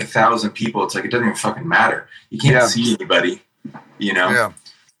than like 1,000 people. It's like, it doesn't even fucking matter. You can't see anybody, Yeah.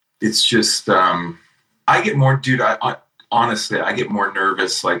 It's just, I get more, dude, honestly, I get more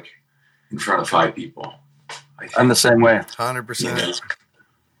nervous like in front of 5 people. I'm the same way. 100%.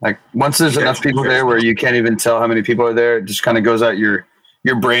 Like once there's enough people there where you can't even tell how many people are there, it just kind of goes out your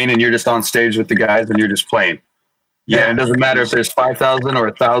brain and you're just on stage with the guys and you're just playing. Yeah, and it doesn't matter if there's 5,000 or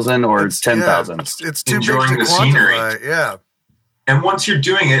 1,000 or 10,000. It's too enjoying big to the scenery. Yeah. And once you're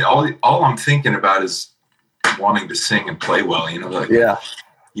doing it, all I'm thinking about is wanting to sing and play well, you know, like,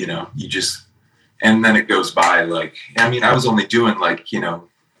 you know, you just, and then it goes by like, I mean, I was only doing like, you know,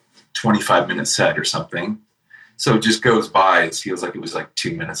 25-minute set or something. So it just goes by. It feels like it was like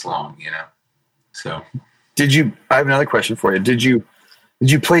 2 minutes long, you know? So I have another question for you. Did you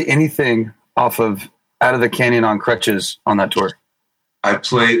play anything off of Out of the Canyon on Crutches on that tour? I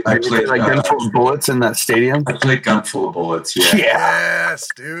played like Gunful of Bullets in that stadium. I played Gunful of Bullets. Yeah. Yes,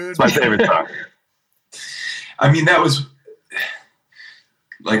 dude. It's my favorite song. I mean, that was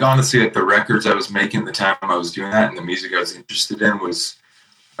like, honestly, like the records I was making the time I was doing that, and the music I was interested in was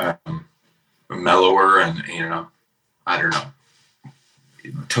mellower, and, you know, I don't know,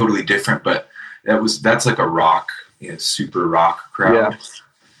 totally different. But that's like a rock, you know, super rock crowd. Yeah.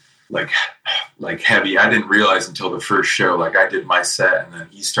 Like heavy. I didn't realize until the first show, like I did my set and then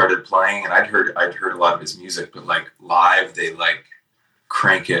he started playing, and I'd heard a lot of his music, but like live, they like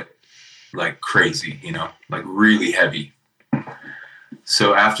crank it like crazy, you know, like really heavy.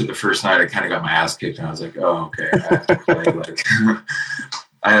 So after the first night, I kind of got my ass kicked, and I was like, oh, okay, I have to play like,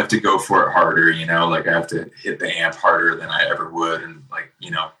 I have to go for it harder, you know, like I have to hit the amp harder than I ever would. And like,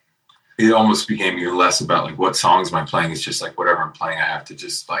 you know, it almost became even less about like what songs am I playing. It's just like whatever I'm playing, I have to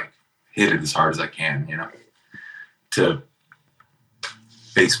just like hit it as hard as I can, you know, to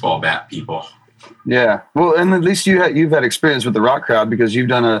baseball bat people. Yeah. Well, and at least you've had experience with the rock crowd, because you've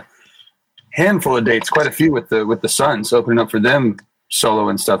done a handful of dates, quite a few with the Suns, opening up for them solo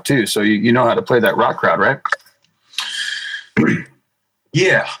and stuff too. So you know how to play that rock crowd, right?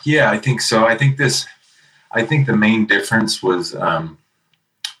 Yeah, I think so. I think the main difference was the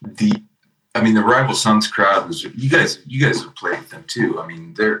Rival Sons crowd was, you guys have played with them too. I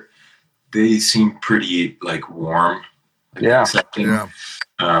mean, they seem pretty like warm, like accepting. Yeah.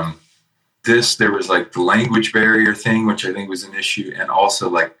 There was like the language barrier thing, which I think was an issue, and also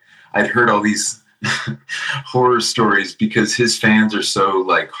like I'd heard all these horror stories because his fans are so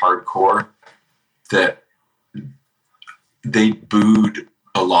like hardcore that they booed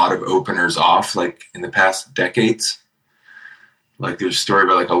a lot of openers off, like in the past decades. Like there's a story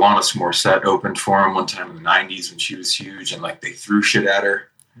about like Alanis Morissette opened for him one time in the 90s when she was huge, and like they threw shit at her.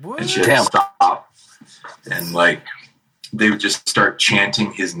 What? And she had to stop. And like they would just start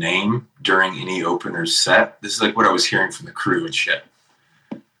chanting his name during any opener's set. This is like what I was hearing from the crew and shit.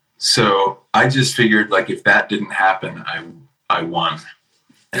 So I just figured like if that didn't happen, I won.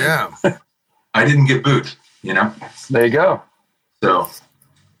 And yeah. I didn't get booed, you know? There you go. So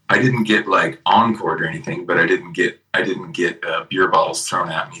I didn't get like encored or anything, but I didn't get beer bottles thrown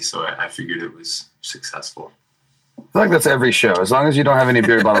at me. So I figured it was successful. I feel like that's every show. As long as you don't have any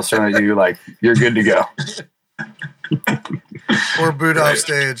beer bottles thrown at you, like you're good to go. Or booed off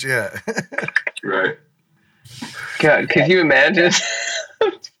stage, yeah. Right. God, could you imagine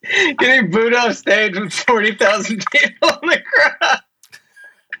getting booed off stage with 40,000 people in the crowd?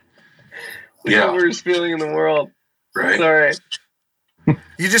 Yeah. The worst feeling in the world. Right. Sorry.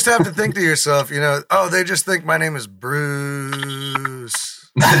 You just have to think to yourself, you know, oh, they just think my name is Bruce.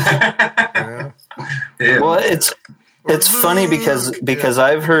 Yeah. Well, it's funny because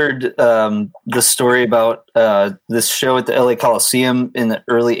I've heard the story about this show at the LA Coliseum in the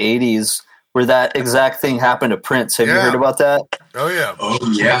early 80s where that exact thing happened to Prince. Have you heard about that? Oh, yeah. Oh,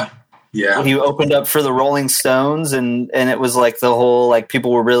 yeah. Yeah. He opened up for the Rolling Stones, and it was like the whole, like,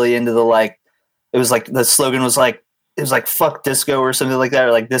 people were really into the, like, it was like the slogan was like, it was like fuck disco or something like that,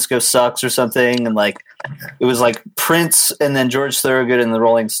 or like disco sucks or something. And like, it was like Prince and then George Thorogood and the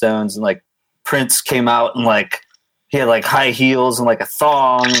Rolling Stones. And like Prince came out and like, he had like high heels and like a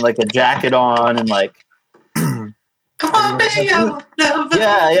thong and like a jacket on and like, come on, baby, yeah.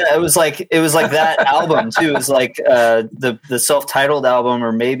 It was like that album too. It was like the self-titled album,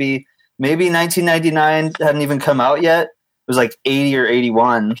 or maybe 1999 hadn't even come out yet. It was like 80 or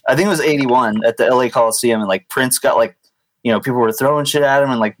 81. I think it was 81 at the LA Coliseum. And like Prince got like, you know, people were throwing shit at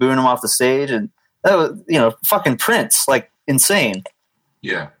him and like booing him off the stage. And that was, you know, fucking Prince, like insane.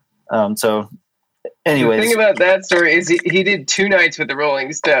 Yeah. So anyways. The thing about that story is he did 2 nights with the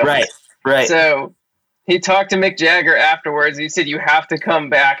Rolling Stones. Right. So he talked to Mick Jagger afterwards. He said, you have to come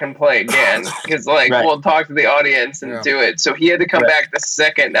back and play again. Because, like, we'll talk to the audience and do it. So he had to come back the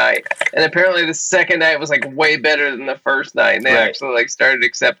second night. And apparently the second night was, like, way better than the first night. And they actually, like, started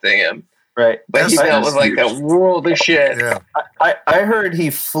accepting him. Right. But he dealt with, like, a world of shit. Yeah. I heard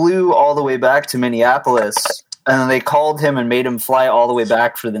he flew all the way back to Minneapolis. And then they called him and made him fly all the way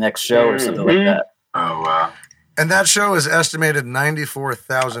back for the next show or something like that. Oh, wow. And that show is estimated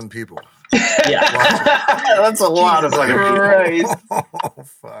 94,000 people. Yeah. That's a lot of fucking people. Oh,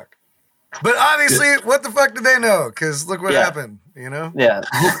 fuck. But obviously, what the fuck did they know? Because look what happened. you know? Yeah.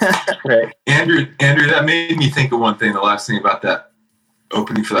 Right. Andrew, that made me think of one thing. The last thing about that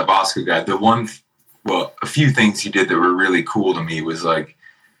opening for that Bosco guy, a few things he did that were really cool to me was like,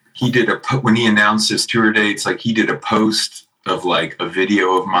 when he announced his tour dates, like he did a post of like a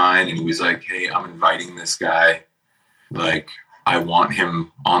video of mine, and he was like, "Hey, I'm inviting this guy. Like, I want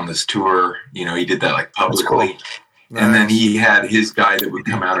him on this tour." You know, he did that like publicly. Cool. And then he had his guy that would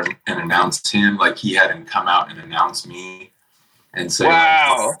come out and announce him. Like he had him come out and announce me and say,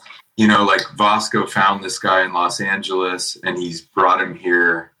 "Wow, you know, like Vasco found this guy in Los Angeles and he's brought him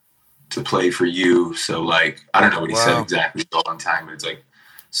here to play for you." So like, I don't know what he said exactly all on time, but it's like,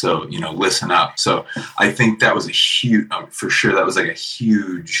 so, you know, listen up. So I think that was a huge, for sure, that was like a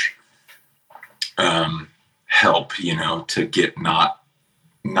huge help, you know, to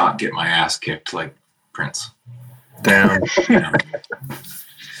not get my ass kicked like Prince. Damn. You know?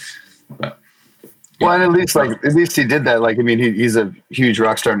 But, yeah. Well, and at least he did that. Like, I mean, he's a huge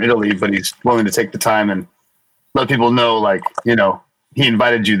rock star in Italy, but he's willing to take the time and let people know, like, you know, he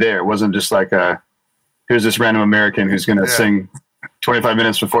invited you there. It wasn't just like, here's this random American who's going to sing 25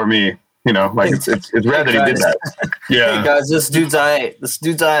 minutes before me. You know, like it's rare that he did that. Yeah. Hey guys, this dude's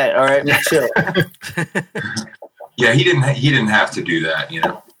diet. All right, chill. Yeah, he didn't have to do that, you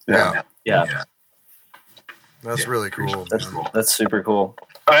know. Yeah. That's really cool. That's super cool.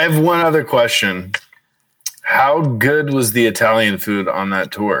 I have one other question. How good was the Italian food on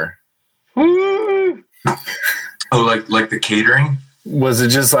that tour? Oh, like the catering? Was it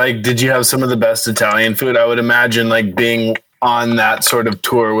just like, did you have some of the best Italian food? I would imagine like being on that sort of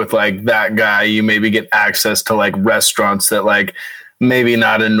tour with like that guy, you maybe get access to like restaurants that like maybe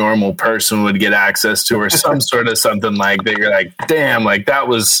not a normal person would get access to, or some sort of something like that. You're like, damn, like that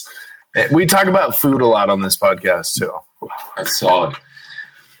was, we talk about food a lot on this podcast too. That's solid.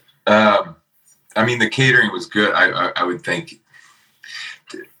 I mean, the catering was good. I would think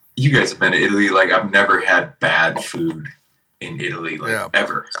you guys have been to Italy. Like I've never had bad food in Italy,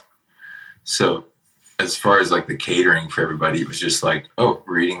 ever. So as far as like the catering for everybody, it was just like, oh,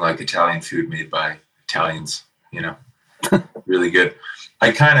 we're eating like Italian food made by Italians, you know, really good.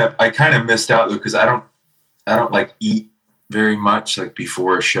 I kind of missed out though, cause I don't like eat very much like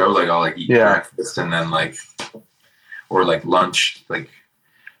before a show. Like I'll like eat breakfast and then like, or like lunch, like,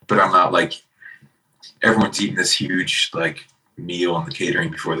 but I'm not like, everyone's eating this huge like meal on the catering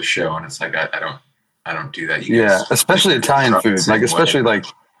before the show. And it's like, I don't do that. You guys, especially like, Italian food, like especially like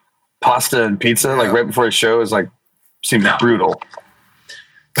pasta and pizza, like right before a show is like seems brutal.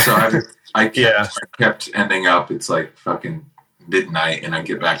 So I kept ending up. It's like fucking midnight, and I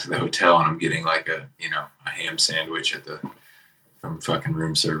get back to the hotel, and I'm getting like a ham sandwich from fucking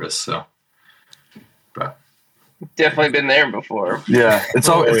room service. So, but definitely been there before. Yeah, it's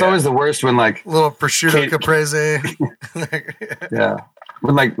always the worst when like little prosciutto caprese.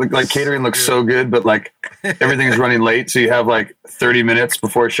 When like catering looks so good, but like everything's running late, so you have like 30 minutes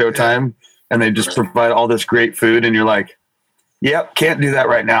before showtime, and they just provide all this great food, and you're like, "Yep, can't do that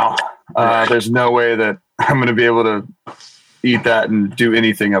right now. There's no way that I'm going to be able to eat that and do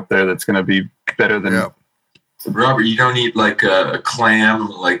anything up there that's going to be better than." Yeah. Robert, you don't eat like a clam,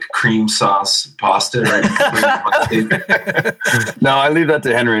 like cream sauce pasta, right? No, I leave that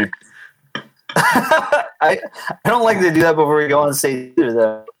to Henry. I don't like to do that before we go on stage either,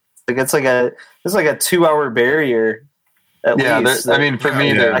 though. Like it's like a 2-hour barrier. At least. I mean, for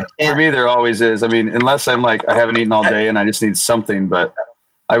me, there always is. I mean, unless I'm like I haven't eaten all day and I just need something, but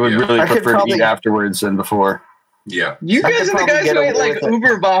I would really prefer to eat afterwards than before. Yeah, you guys are the guys who ate like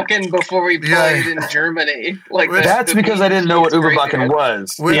Uberbacken before we played in Germany. Like that's because I didn't know what Uberbacken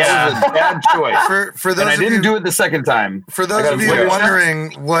was. It was a bad choice. For those and I didn't do it the second time. For those of you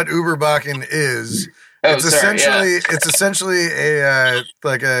wondering what Uberbacken is, it's essentially a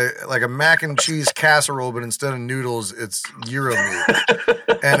like a mac and cheese casserole, but instead of noodles, it's gyro meat,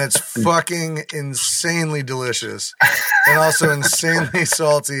 and it's fucking insanely delicious, and also insanely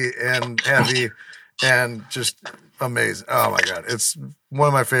salty and heavy. And just amazing. Oh, my God. It's one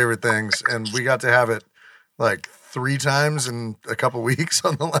of my favorite things. And we got to have it like 3 times in a couple weeks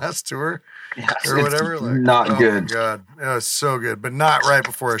on the last tour or whatever. Like, not good. Oh, my God. It was so good. But not right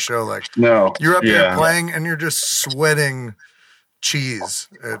before a show. Like, no. You're up there playing and you're just sweating cheese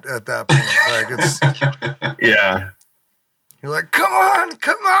at that point. Like, it's. You're like, come on.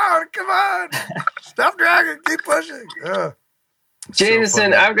 Stop dragging. Keep pushing.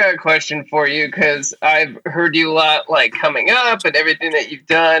 Jameson, I've got a question for you because I've heard you a lot, like coming up and everything that you've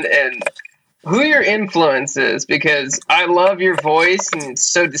done, and who your influence is. Because I love your voice and it's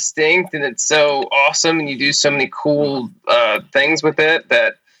so distinct and it's so awesome, and you do so many cool things with it.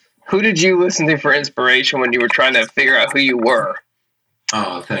 That Who did you listen to for inspiration when you were trying to figure out who you were?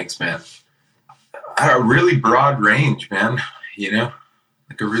 Oh, thanks, man. A really broad range, man. You know,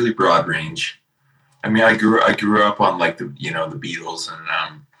 like a really broad range. I mean, I grew up on like the Beatles and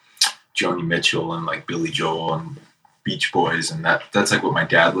Joni Mitchell and like Billy Joel and Beach Boys, and that's like what my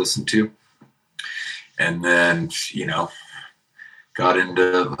dad listened to. And then, got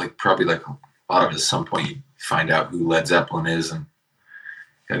into like probably like a lot of it at some point you find out who Led Zeppelin is, and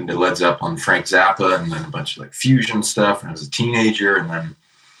got into Led Zeppelin, Frank Zappa, and then a bunch of like fusion stuff when I was a teenager. And then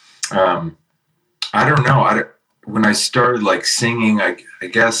I don't know, when I started like singing, I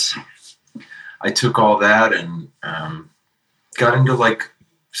guess I took all that and got into like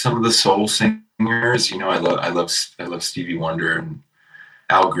some of the soul singers. I love Stevie Wonder and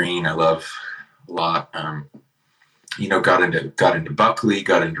Al Green. I love a lot. Got into Buckley,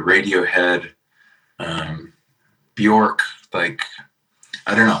 got into Radiohead, Bjork, like,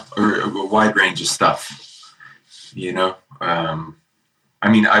 I don't know, a wide range of stuff, I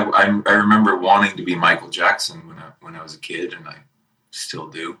mean, I remember wanting to be Michael Jackson when I was a kid, and I still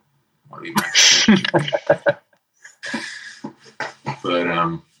do want to be Michael Jackson. But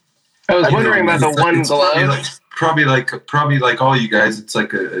I was wondering about the one glove. Probably like all you guys, it's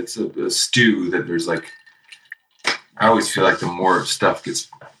like a stew that there's like. I always feel like the more stuff gets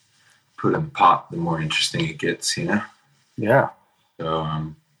put in the pot, the more interesting it gets. Yeah. So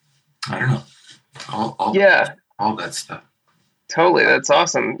I don't know. All that stuff. Totally, that's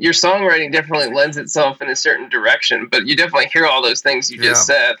awesome. Your songwriting definitely lends itself in a certain direction, but you definitely hear all those things you just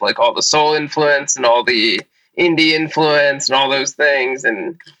said, like all the soul influence and all the indie influence and all those things.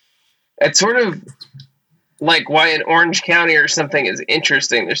 And it's sort of like why in Orange County or something is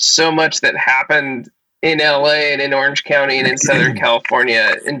interesting. There's so much that happened in LA and in Orange County and in Southern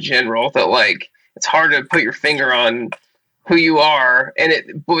California in general that like it's hard to put your finger on who you are, and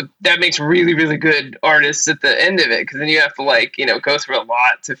that makes really, really good artists at the end of it, because then you have to go through a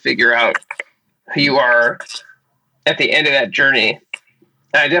lot to figure out who you are at the end of that journey.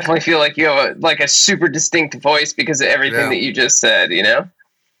 And I definitely feel like you have a super distinct voice because of everything that you just said.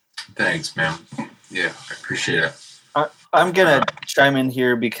 Thanks, man. Yeah, I appreciate it. I'm gonna chime in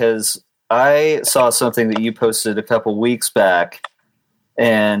here because I saw something that you posted a couple weeks back,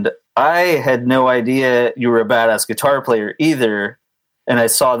 and I had no idea you were a badass guitar player either. And I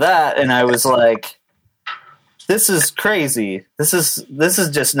saw that and I was like, this is crazy. This is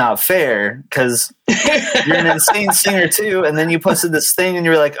just not fair, because you're an insane singer too. And then you posted this thing and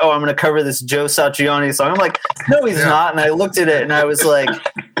you were like, oh, I'm going to cover this Joe Satriani song. I'm like, no, he's not. And I looked at it and I was like,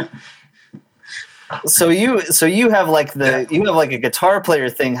 so you have like a guitar player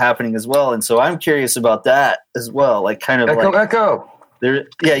thing happening as well. And so I'm curious about that as well. Like kind of echo. There,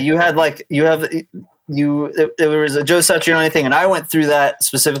 yeah, there was a Joe Satriani thing, and I went through that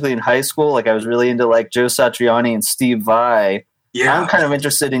specifically in high school. Like I was really into like Joe Satriani and Steve Vai. Yeah, I'm kind of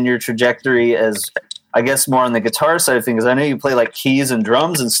interested in your trajectory as, I guess, more on the guitar side of things. I know you play like keys and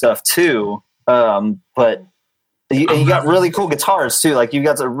drums and stuff too, but you got really cool guitars too. Like you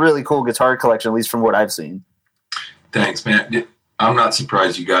got a really cool guitar collection, at least from what I've seen. Thanks, man. I'm not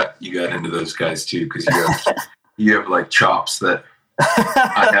surprised you got into those guys too, because you have like chops that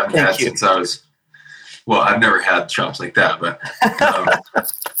I haven't had since I was. Well, I've never had chops like that, but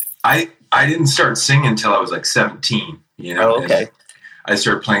I didn't start singing until I was like 17. Oh, okay. And I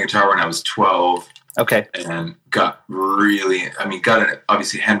started playing guitar when I was 12. Okay. And got into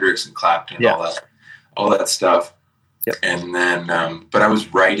obviously Hendrix and Clapton and all that stuff. Yep. And then, but I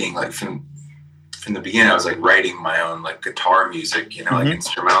was writing like from the beginning. I was like writing my own like guitar music, like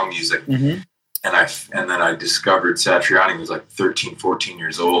instrumental music. Mm-hmm. And then I discovered Satriani when I was like 13, 14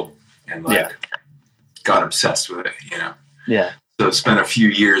 years old, and got obsessed with it, Yeah. So it spent a few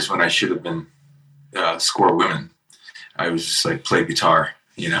years when I should have been score women. I was just like play guitar,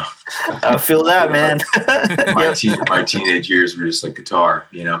 I feel that, man. my teenage years were just like guitar,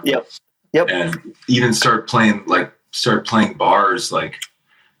 Yep. And even started playing bars, like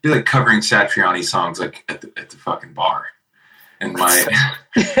be like covering Satriani songs like at the fucking bar. And that's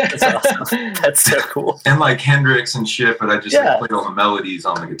awesome. That's so cool. And like Hendrix and shit, but I just played all the melodies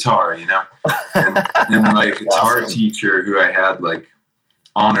on the guitar, And my guitar teacher, who I had like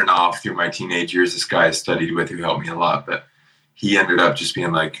on and off through my teenage years, this guy I studied with who helped me a lot, but he ended up just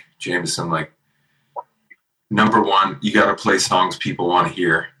being like, Jameson, like, number one, you got to play songs people want to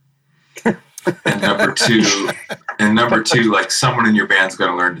hear. And number two, like someone in your band's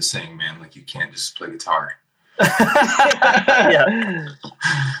got to learn to sing, man. Like you can't just play guitar. Yeah.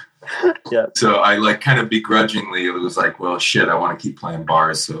 Yeah. So I like kind of begrudgingly, it was like, well, shit, I want to keep playing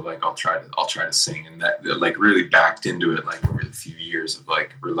bars, so like I'll try to sing, and that like really backed into it like over a few years of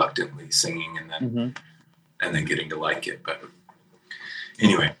like reluctantly singing, and then getting to like it. But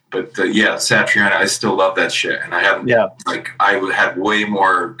anyway, Satriani, I still love that shit, and I haven't like I had way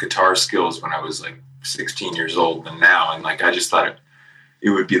more guitar skills when I was like 16 years old than now, and like I just thought it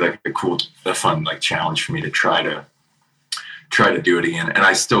would be like a fun like challenge for me to try to do it again. And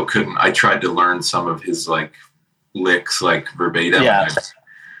I still couldn't. I tried to learn some of his like licks like verbatim. Yeah.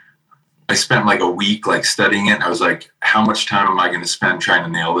 I spent like a week like studying it. And I was like, how much time am I going to spend trying to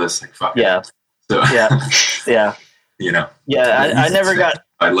nail this? Like, fuck. Yeah. So, yeah. You know. Yeah, I never got.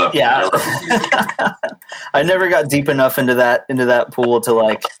 I love. Yeah. I never got deep enough into that pool to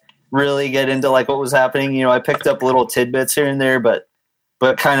like really get into like what was happening. You know, I picked up little tidbits here and there, but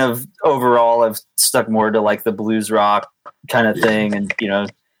kind of overall, I've stuck more to like the blues rock kind of thing, and you know,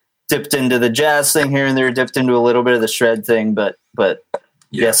 dipped into the jazz thing here and there, dipped into a little bit of the shred thing, but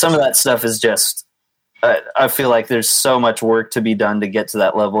some of that stuff is just. I feel like there's so much work to be done to get to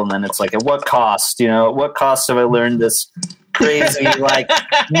that level, and then it's like, at what cost? You know, at what cost have I learned this crazy like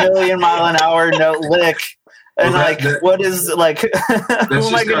million-mile-an-hour note lick? And what is like? Who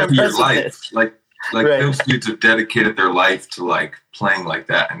am I going to impress with it? Like right. Those dudes have dedicated their life to like playing like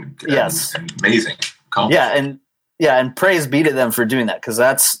that, and amazing. And praise be to them for doing that, because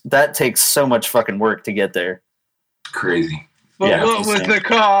that takes so much fucking work to get there. Crazy. But what was the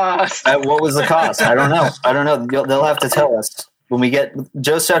cost? What was the cost? I don't know. They'll have to tell us when we get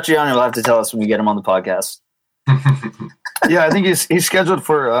Joe Satriani. Will have to tell us when we get him on the podcast. Yeah, I think he's scheduled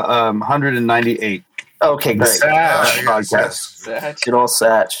for 198. Okay, great. Podcast. Good old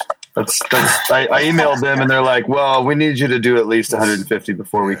Satch. I emailed them and they're like, "Well, we need you to do at least 150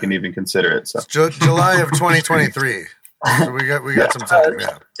 before we can even consider it." So July of 2023. So we got some time.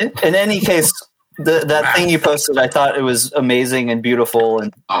 In any case. That thing you posted, I thought it was amazing and beautiful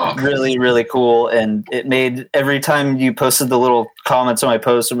and really, really cool. And it made every time you posted the little comments on my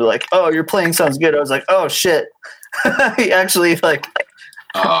post and be like, "Oh, your playing sounds good." I was like, "Oh shit!" He actually like,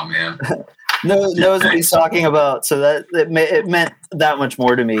 oh man, knows what he's talking about. So that it meant that much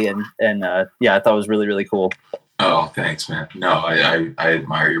more to me. And I thought it was really, really cool. Oh, thanks, man. No, I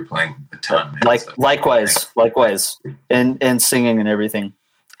admire your playing a ton, man. Likewise, and singing and everything.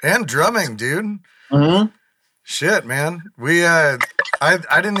 And drumming, dude. Mm-hmm. Shit, man. We I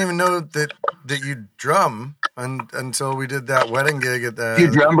didn't even know that you drum until we did that wedding gig at the. You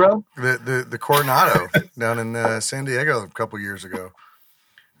drum, bro? The Coronado down in San Diego a couple years ago.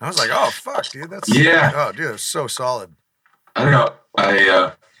 I was like, oh fuck, dude, that's Oh, dude, that's so solid. I don't know.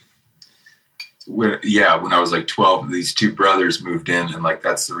 When I was like 12, these two brothers moved in, and like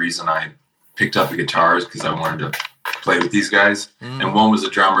that's the reason I picked up the guitars, because I wanted to play with these guys, and one was a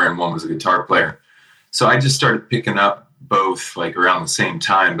drummer and one was a guitar player. So I just started picking up both like around the same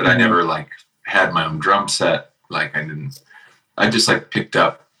time, but I never like had my own drum set. Like I just like picked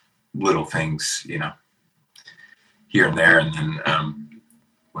up little things, you know, here and there. And then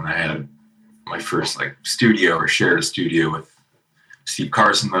when I had my first like studio, or shared a studio with Steve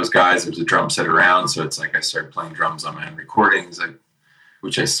Carson, those guys, there was a drum set around. So it's like I started playing drums on my own recordings,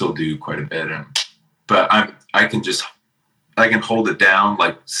 which I still do quite a bit. But I can hold it down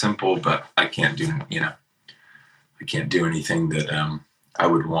like simple, but I can't do anything that I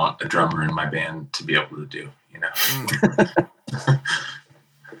would want a drummer in my band to be able to do, you know. So.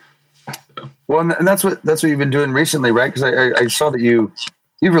 Well, and that's what you've been doing recently, right? Because I saw that you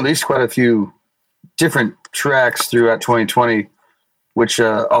released quite a few different tracks throughout 2020, which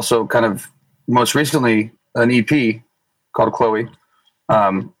also kind of most recently an EP called Chloe,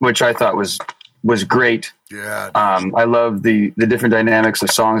 which I thought was great. Yeah. I love the different dynamics of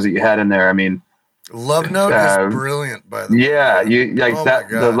songs that you had in there. I mean, Love Note is brilliant, by the way. Yeah, you like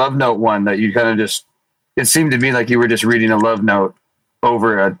the Love Note one that you kind of just. It seemed to me like you were just reading a love note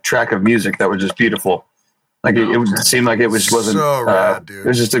over a track of music that was just beautiful. Like it seemed like it wasn't. So rad, dude. It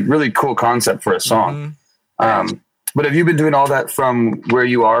was just a really cool concept for a song. Mm-hmm. But have you been doing all that from where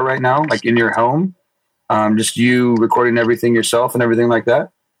you are right now, like in your home? Just you recording everything yourself and everything like that?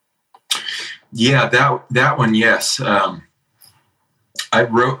 Yeah, that one, yes. I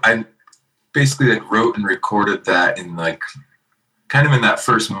basically like wrote and recorded that in like kind of in that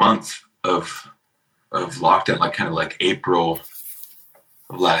first month of lockdown, like kind of like April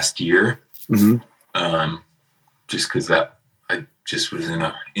of last year. Mm-hmm. Just because that I just was in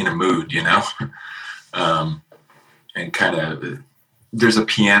a mood, you know. And kind of there's a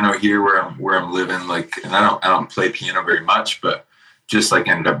piano here where I'm living, like, and I don't play piano very much, but just like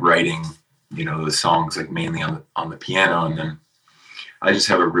ended up writing, you know, the songs like mainly on the piano, and then I just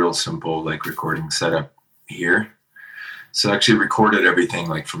have a real simple like recording setup here. So I actually recorded everything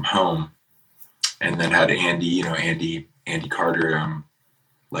like from home, and then had Andy Carter,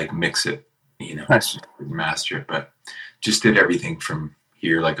 like mix it, Nice. master it, but just did everything from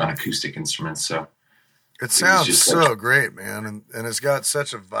here, like on acoustic instruments. So it sounds so great, man. And it's got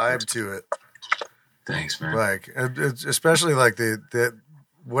such a vibe to it. Thanks, man. Like, it's especially like the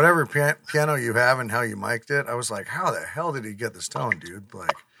whatever piano you have and how you mic'd it. I was like, how the hell did he get this tone, dude?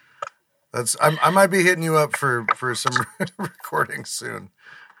 Like, I might be hitting you up for some recordings soon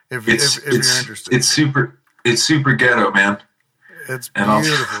if you're interested. It's super ghetto, man. It's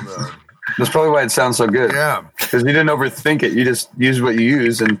beautiful, though. That's probably why it sounds so good. Yeah, because you didn't overthink it. You just use what you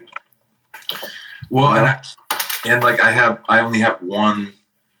use, and and like I only have one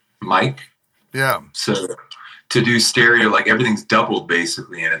mic. Yeah. So to do stereo, like everything's doubled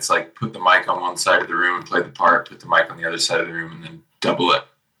basically, and it's like put the mic on one side of the room and play the part, put the mic on the other side of the room, and then double it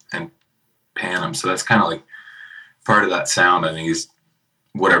and pan them. So that's kind of like part of that sound. I think is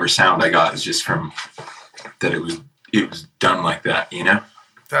whatever sound I got is just from that. It was done like that,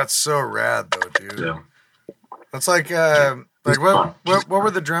 That's so rad, though, dude. So, that's like what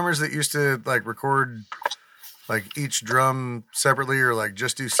were the drummers that used to like record like each drum separately, or like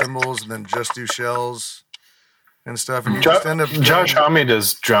just do cymbals and then just do shells and stuff? And you just end up Josh Homme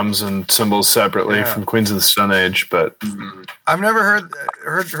does drums and cymbals separately from Queens of the Stone Age, but I've never heard of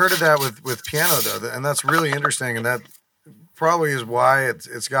that with piano though, and that's really interesting, and that probably is why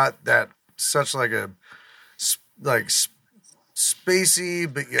it's got that such like a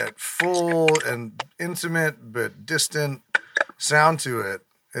spacey but yet full and intimate but distant sound to it.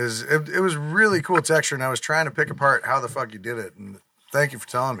 It was really cool texture, and I was trying to pick apart how the fuck you did it, and thank you for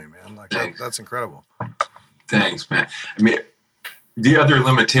telling me, man. Like that's incredible. Thanks, man. I mean, the other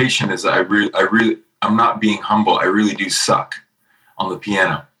limitation is I'm not being humble. I really do suck on the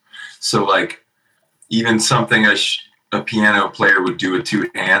piano. So like even something a piano player would do with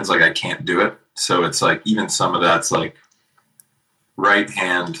two hands, like I can't do it. So it's like even some of that's like right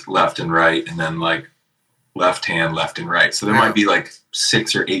hand, left and right, and then like left hand, left and right. So there might be like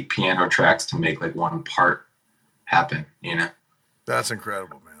 6 or 8 piano tracks to make like one part happen, That's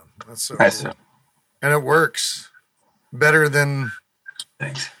incredible, man. That's so nice. Cool. And it works better than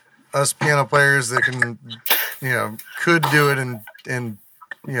us piano players that can, could do it in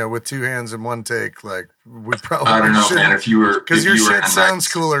with 2 hands in one take. Like we probably I don't know, man. If you were, because your shit sounds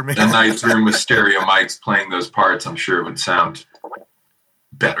cooler, man. A nice room with stereo mics playing those parts, I'm sure it would sound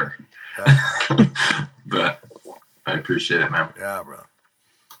better. But I appreciate it, man. Yeah, bro.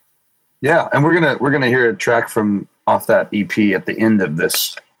 Yeah, and we're gonna hear a track from off that EP at the end of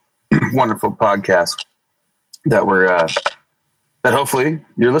this wonderful podcast that we're that hopefully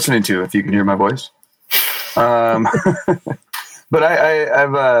you're listening to if you can hear my voice. But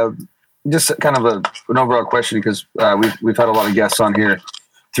I've just kind of an overall question, because we've had a lot of guests on here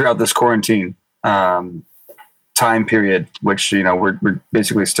throughout this quarantine time period, which we're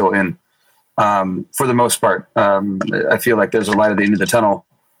basically still in. For the most part, I feel like there's a light at the end of the tunnel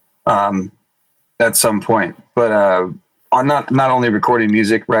at some point. But on not only recording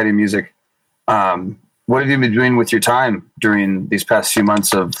music, writing music, what have you been doing with your time during these past few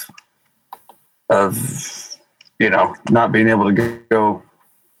months of not being able to go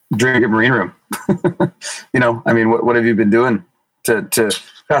drink at Marine Room? I mean, what have you been doing to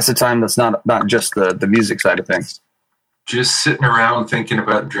pass the time that's not just the music side of things? Just sitting around thinking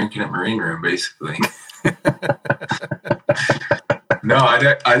about drinking at Marine Room, basically. No,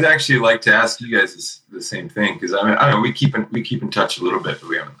 I'd actually like to ask you guys the same thing, because I don't know, we keep in touch a little bit, but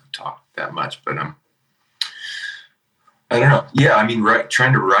we haven't talked that much. But I don't know. Yeah, I mean,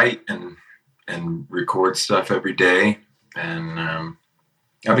 trying to write and record stuff every day, and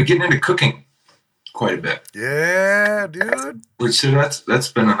I've been getting into cooking quite a bit. Yeah, dude. Which that's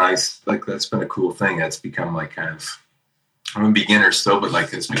been that's been a cool thing. That's become like kind of, I'm a beginner still, but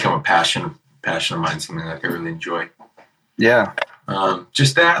like it's become a passion of mine, something like I really enjoy. Yeah.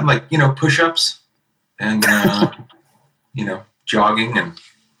 Just that, and like, push-ups and, jogging and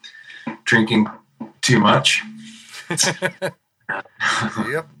drinking too much. Yep.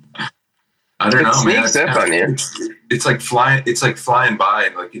 I don't know, man. It's like flying by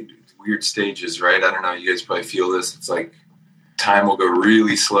in like in weird stages, right? I don't know. You guys probably feel this. It's like time will go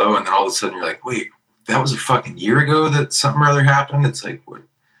really slow, and then all of a sudden you're like, wait, that was a fucking year ago that something or other happened. It's like, what,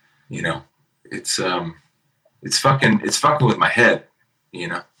 it's fucking with my head,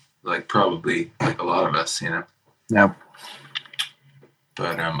 like probably like a lot of us, Yeah.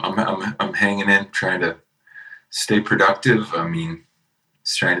 But I'm hanging in, trying to stay productive. I mean,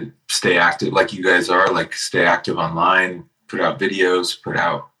 just trying to stay active like you guys are, like stay active online, put out videos, put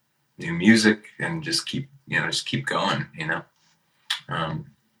out new music, and just keep going.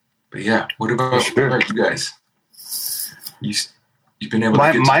 But yeah, what about you guys? You've been able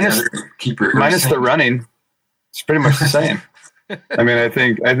to get together and keep rehearsing? Minus the running, it's pretty much the same. I mean, I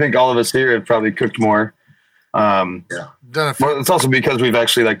think all of us here have probably cooked more. Well, it's also because we've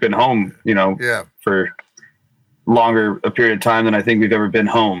actually been home, for longer a period of time than I think we've ever been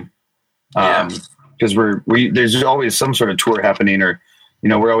home. Because there's always some sort of tour happening, or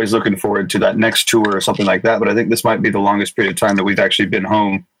we're always looking forward to that next tour or something like that. But I think this might be the longest period of time that we've actually been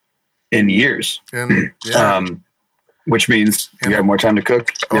home in years. Which means we have more time to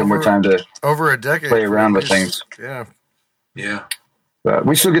cook. We have more time to over a decade play around with things. Yeah. But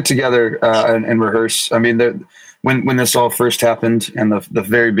we still get together and rehearse. I mean, when this all first happened and the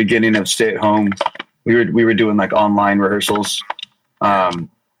very beginning of stay at home, we were doing online rehearsals,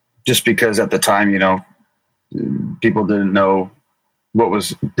 just because at the time, people didn't know what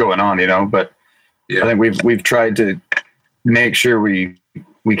was going on, But I think we've tried to make sure we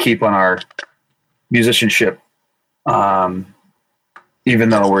keep on our musicianship, even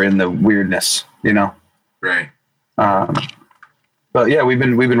though we're in the weirdness, Right. But yeah, we've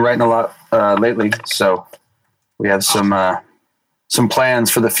been writing a lot lately, so we have some plans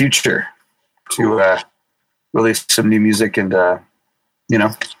for the future to release some new music and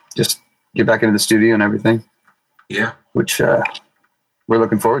just get back into the studio and everything. Yeah, which we're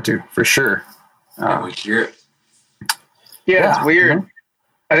looking forward to for sure. We hear it. Yeah, it's weird.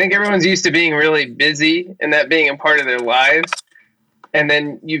 I think everyone's used to being really busy and that being a part of their lives. And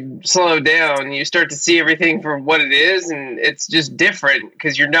then you slow down, you start to see everything for what it is, and it's just different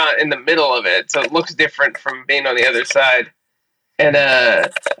because you're not in the middle of it. So it looks different from being on the other side. And I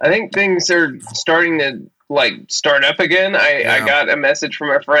think things are starting to start up again. I got a message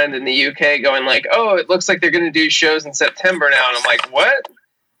from a friend in the UK going oh, it looks like they're going to do shows in September now. And I'm like, what?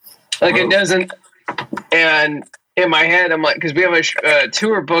 It doesn't. And in my head, I'm because we have a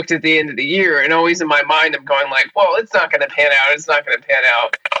tour booked at the end of the year, and always in my mind, I'm going well, it's not going to pan out. It's not going to pan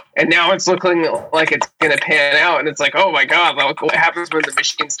out. And now it's looking like it's going to pan out. And it's oh my God, what happens when the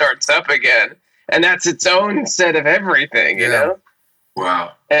machine starts up again? And that's its own set of everything, you know?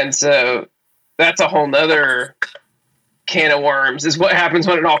 Wow. And so that's a whole nother can of worms is what happens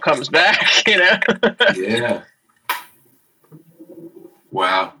when it all comes back, Yeah.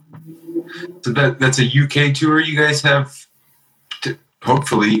 Wow. So that's a UK tour you guys have to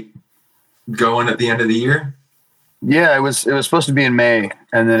hopefully going at the end of the year? Yeah, it was supposed to be in May,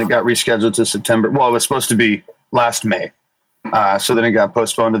 and then it got rescheduled to September. Well, it was supposed to be last May. So then it got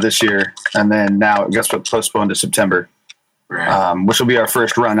postponed to this year, and then now it got postponed to September, right. Which will be our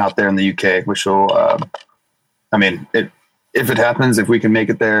first run out there in the UK, which will, if it happens, if we can make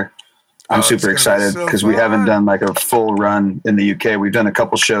it there, I'm super excited because we haven't done a full run in the UK. We've done a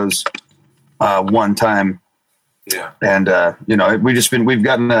couple shows one time. Yeah. And, we've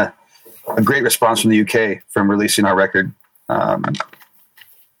gotten a great response from the UK from releasing our record.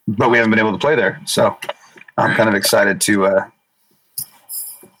 But we haven't been able to play there. So I'm kind of excited to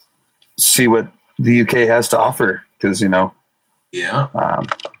see what the UK has to offer because, Yeah.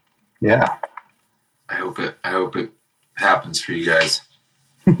 Yeah. I hope it happens for you guys.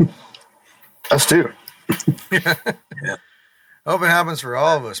 Us too. Yeah. Hope it happens for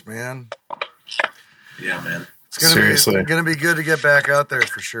all of us, man. Yeah, man. It's gonna be good to get back out there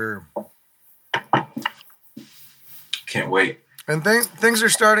for sure. Can't wait. And things are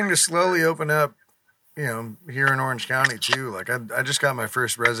starting to slowly open up, here in Orange County too. I just got my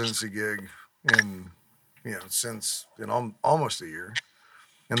first residency gig since almost a year,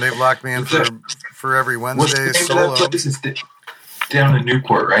 and they've locked me in for every Wednesday solo. Down in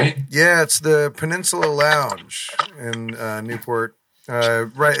Newport, right? Yeah, it's the Peninsula Lounge in Newport.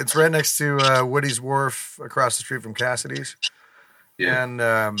 Right, it's right next to Woody's Wharf, across the street from Cassidy's. Yeah,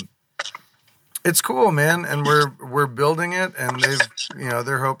 and it's cool, man. And we're building it, and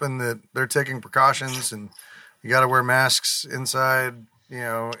they're hoping that they're taking precautions, and you got to wear masks inside,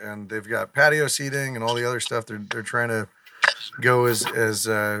 and they've got patio seating and all the other stuff. They're trying to go as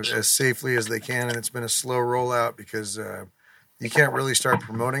safely as they can, and it's been a slow rollout because. You can't really start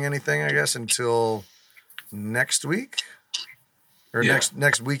promoting anything, I guess, until next week or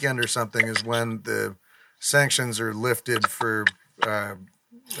next weekend or something is when the sanctions are lifted for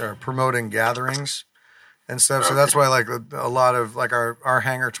promoting gatherings and stuff. So that's why a lot of our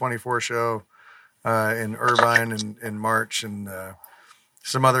Hangar 24 show in Irvine in March and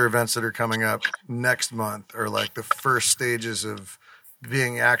some other events that are coming up next month are the first stages of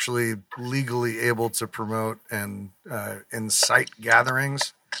being actually legally able to promote and incite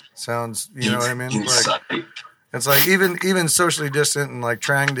gatherings. Sounds, you know what I mean? It's like even socially distant and like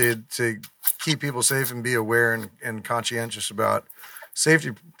trying to keep people safe and be aware and conscientious about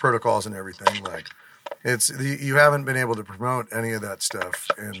safety protocols and everything. Like you haven't been able to promote any of that stuff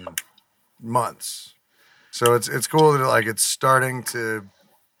in months. So it's cool that like we're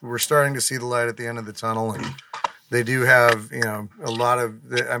starting to see the light at the end of the tunnel, and they do have, a lot of,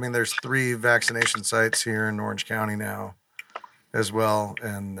 there's 3 vaccination sites here in Orange County now as well.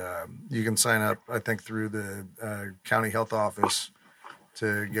 And you can sign up, I think, through the county health office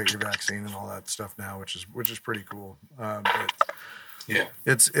to get your vaccine and all that stuff now, which is pretty cool. Yeah,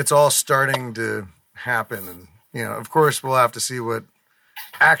 it's all starting to happen. And, of course we'll have to see what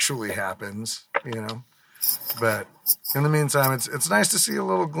actually happens, but in the meantime, it's nice to see a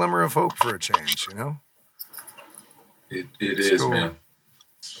little glimmer of hope for a change, It is, cool.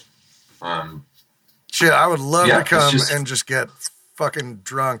 Man. Shit, I would love to come and just get fucking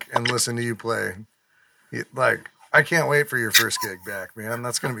drunk and listen to you play. Like, I can't wait for your first gig back, man.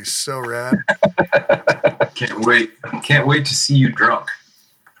 That's going to be so rad. Can't wait to see you drunk.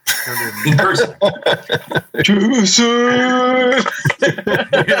 In person.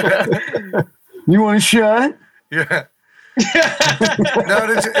 You want a shot? Yeah. No,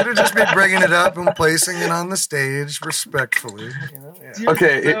 it'll just be bringing it up and placing it on the stage respectfully. Yeah.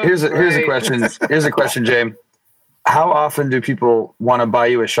 Okay, here's a question. Here's a question, James. How often do people want to buy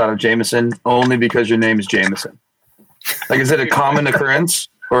you a shot of Jameson only because your name is Jameson? Like, is it a common occurrence,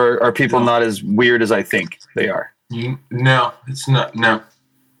 or are people not as weird as I think they are? No, it's not. No,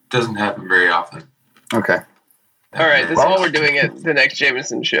 doesn't happen very often. Okay. All right, this is what we're doing at the next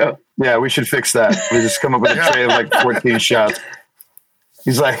Jameson show. Yeah, we should fix that. We just come up with a tray of like 14 shots.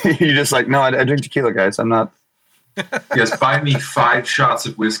 He's like, you're just like, no, I drink tequila, guys. I'm not. Yes, buy me 5 shots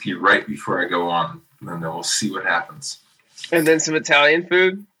of whiskey right before I go on, and then we'll see what happens. And then some Italian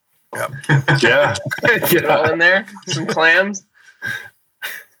food. Yep. Yeah. Get all in there. Some clams.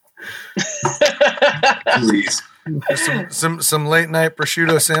 Please. Some late night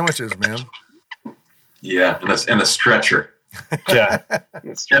prosciutto sandwiches, man. Yeah, and a stretcher. Yeah.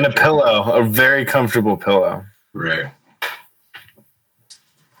 And a pillow, a very comfortable pillow. Right.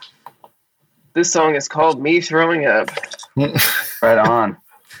 This song is called Me Throwing Up. Right on.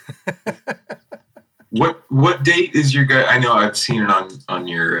 What date is your guy? I know I've seen it on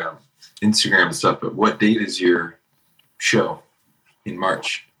your Instagram and stuff, but what date is your show in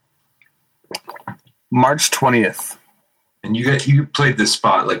March? March 20th. And you played this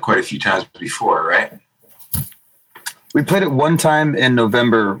spot like quite a few times before, right? We played it one time in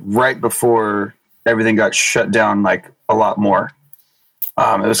November, right before everything got shut down, like a lot more.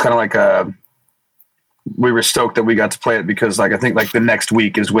 It was kind of like we were stoked that we got to play it because, like, I think like the next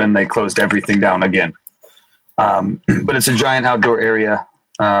week is when they closed everything down again. But it's a giant outdoor area.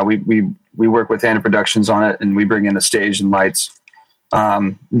 We work with Hannah Productions on it, and we bring in the stage and lights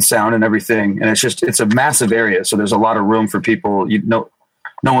and sound and everything. And it's a massive area, so there's a lot of room for people.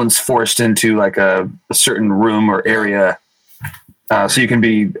 No one's forced into like a certain room or area, so you can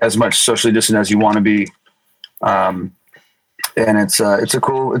be as much socially distant as you want to be. And it's a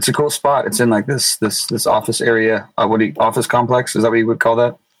cool spot. It's in like this office area. Office complex? Is that what you would call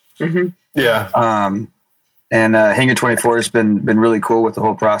that? Mm-hmm. Yeah. And Hangar 24 has been really cool with the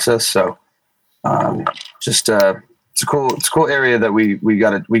whole process. So it's a cool area that we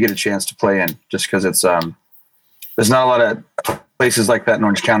get a chance to play in, just because it's there's not a lot of places like that in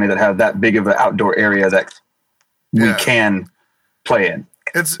Orange County that have that big of an outdoor area that we can play in.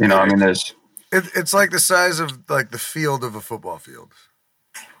 There's. It's like the size of like the field of a football field.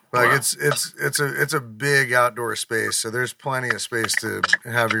 Like wow. It's a big outdoor space, so there's plenty of space to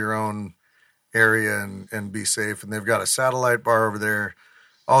have your own area and be safe. And they've got a satellite bar over there.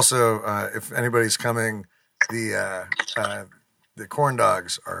 Also, if anybody's coming, the corn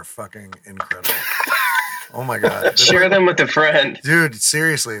dogs are fucking incredible. Oh my god! Share them with a friend, dude.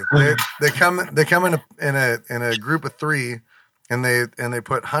 Seriously, they come in a group of 3. And they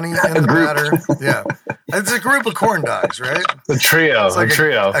put honey in the batter. Yeah, it's a group of corn dogs, right? A trio. It's like a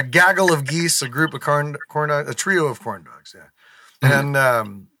trio. A gaggle of geese, a group of corn dogs, a trio of corn dogs. Yeah,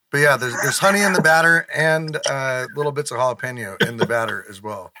 and but yeah, there's honey in the batter and little bits of jalapeno in the batter as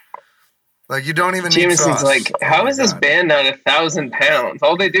well. Like you don't even need Jameson's sauce. Like, how is this band not 1,000 pounds?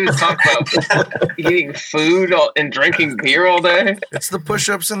 All they do is talk about eating food and drinking beer all day. It's the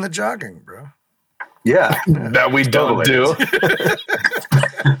push-ups and the jogging, bro. Yeah, that we don't do.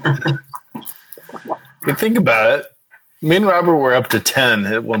 You think about it. Me and Robert were up to 10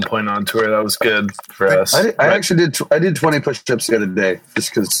 at one point on tour. That was good for us. I actually did. I did 20 push-ups the other day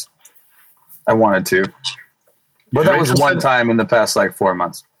just because I wanted to. But that was one time in the past like 4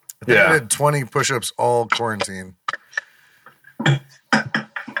 months. I think I did 20 push-ups all quarantine. My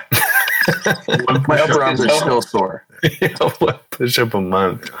upper arms are still sore. One push-up a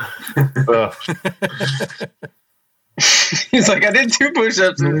month. Ugh. He's like, I did 2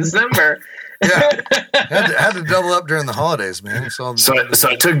 push-ups in December. Yeah, had to double up during the holidays, man. So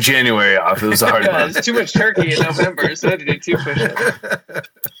I took January off. It was a hard Yeah, month. there's too much turkey in November, so I had to do 2 push-ups.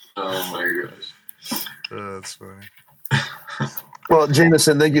 Oh my gosh. That's funny. Well,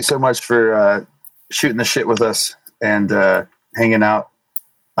 Jameson, thank you so much for shooting the shit with us and hanging out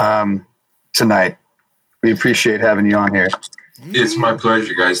tonight. We appreciate having you on here. It's my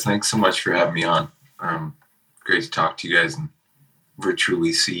pleasure, guys. Thanks so much for having me on. Great to talk to you guys and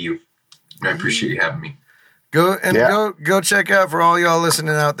virtually see you. I appreciate you having me. Go check out, for all y'all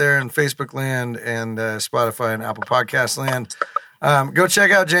listening out there in Facebook land and Spotify and Apple Podcast land. Go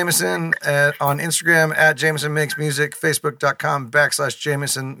check out Jameson on Instagram at Jameson Makes Music,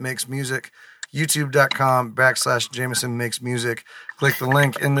 Facebook.com/Jameson Makes Music, YouTube.com/Jameson Makes Music. Click the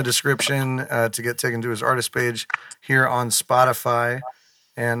link in the description to get taken to his artist page here on Spotify.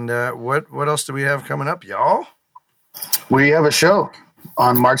 And what else do we have coming up, y'all? We have a show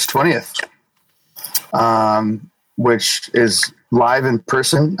on March 20th, which is live in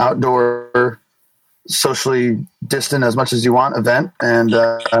person, outdoor, socially distant as much as you want event, and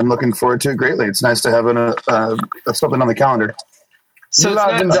I'm looking forward to it greatly. It's nice to have something on the calendar. So it's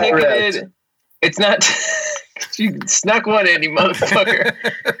not ticketed. It's not. You snuck one in, you motherfucker.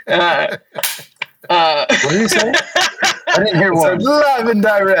 What did you say? I didn't hear one. Live and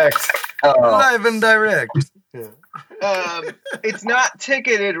direct. Live and direct. It's not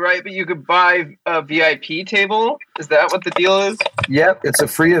ticketed, right? But you could buy a VIP table. Is that what the deal is? Yep, it's a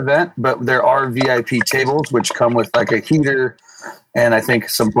free event, but there are VIP tables which come with like a heater and I think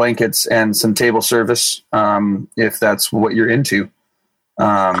some blankets and some table service, if that's what you're into.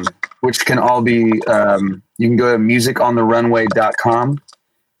 Which can all be, you can go to musicontherunway.com,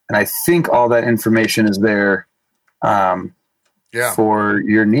 and I think all that information is there for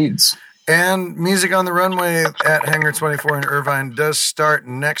your needs. And Music on the Runway at Hangar 24 in Irvine does start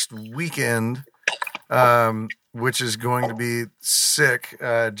next weekend, which is going to be sick.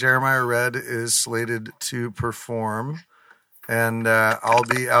 Jeremiah Red is slated to perform, and I'll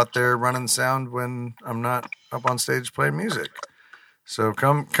be out there running sound when I'm not up on stage playing music. So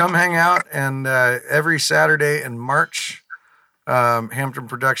come hang out, and every Saturday in March, Hampton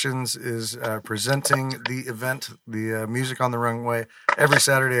Productions is presenting the event, the Music on the Runway, every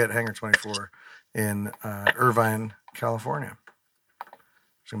Saturday at Hangar 24 in Irvine, California.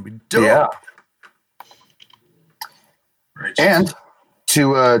 It's going to be dope. Yeah. Right. And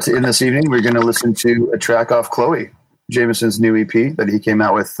to end this evening, we're going to listen to a track off Chloe, Jameson's new EP that he came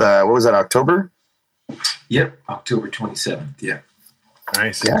out with, what was that, October? Yep, October 27th. Yeah.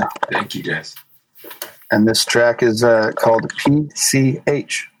 Nice. Yeah. Thank you, guys. And this track is called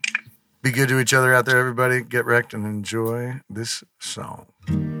PCH. Be good to each other out there, everybody. Get wrecked and enjoy this song.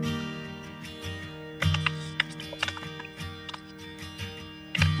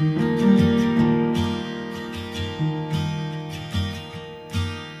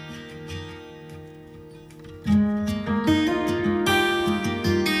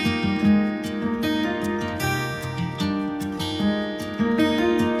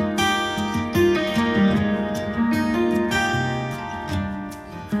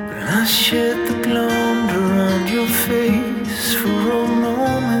 I shed the blonde around your face for a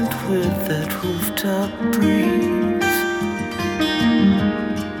moment with that rooftop breeze.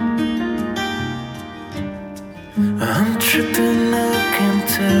 I'm tripping, I can't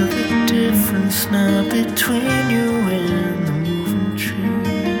tell the difference now between you and the moving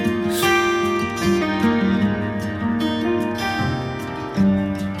trees.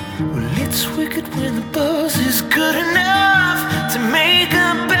 Well, it's wicked when the buzz is good enough to make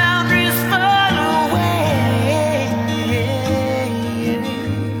a boundaries fall away.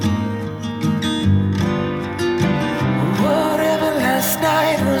 Whatever last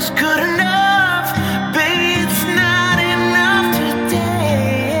night was good enough, baby, it's not enough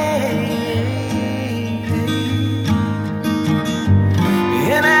today.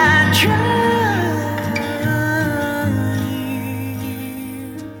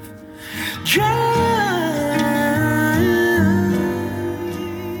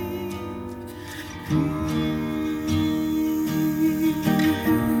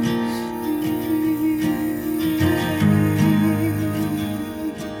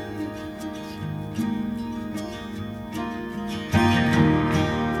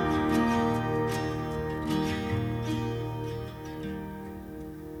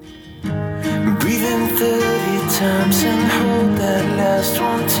 times and hold that last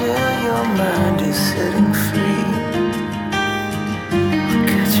one till your mind is setting free. We're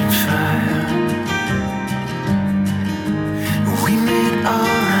catching fire. We made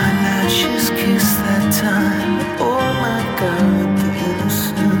our lashes kiss that time. Oh my God, the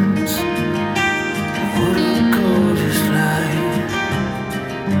innocence. What a gorgeous life.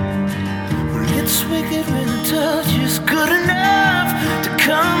 Well, it's wicked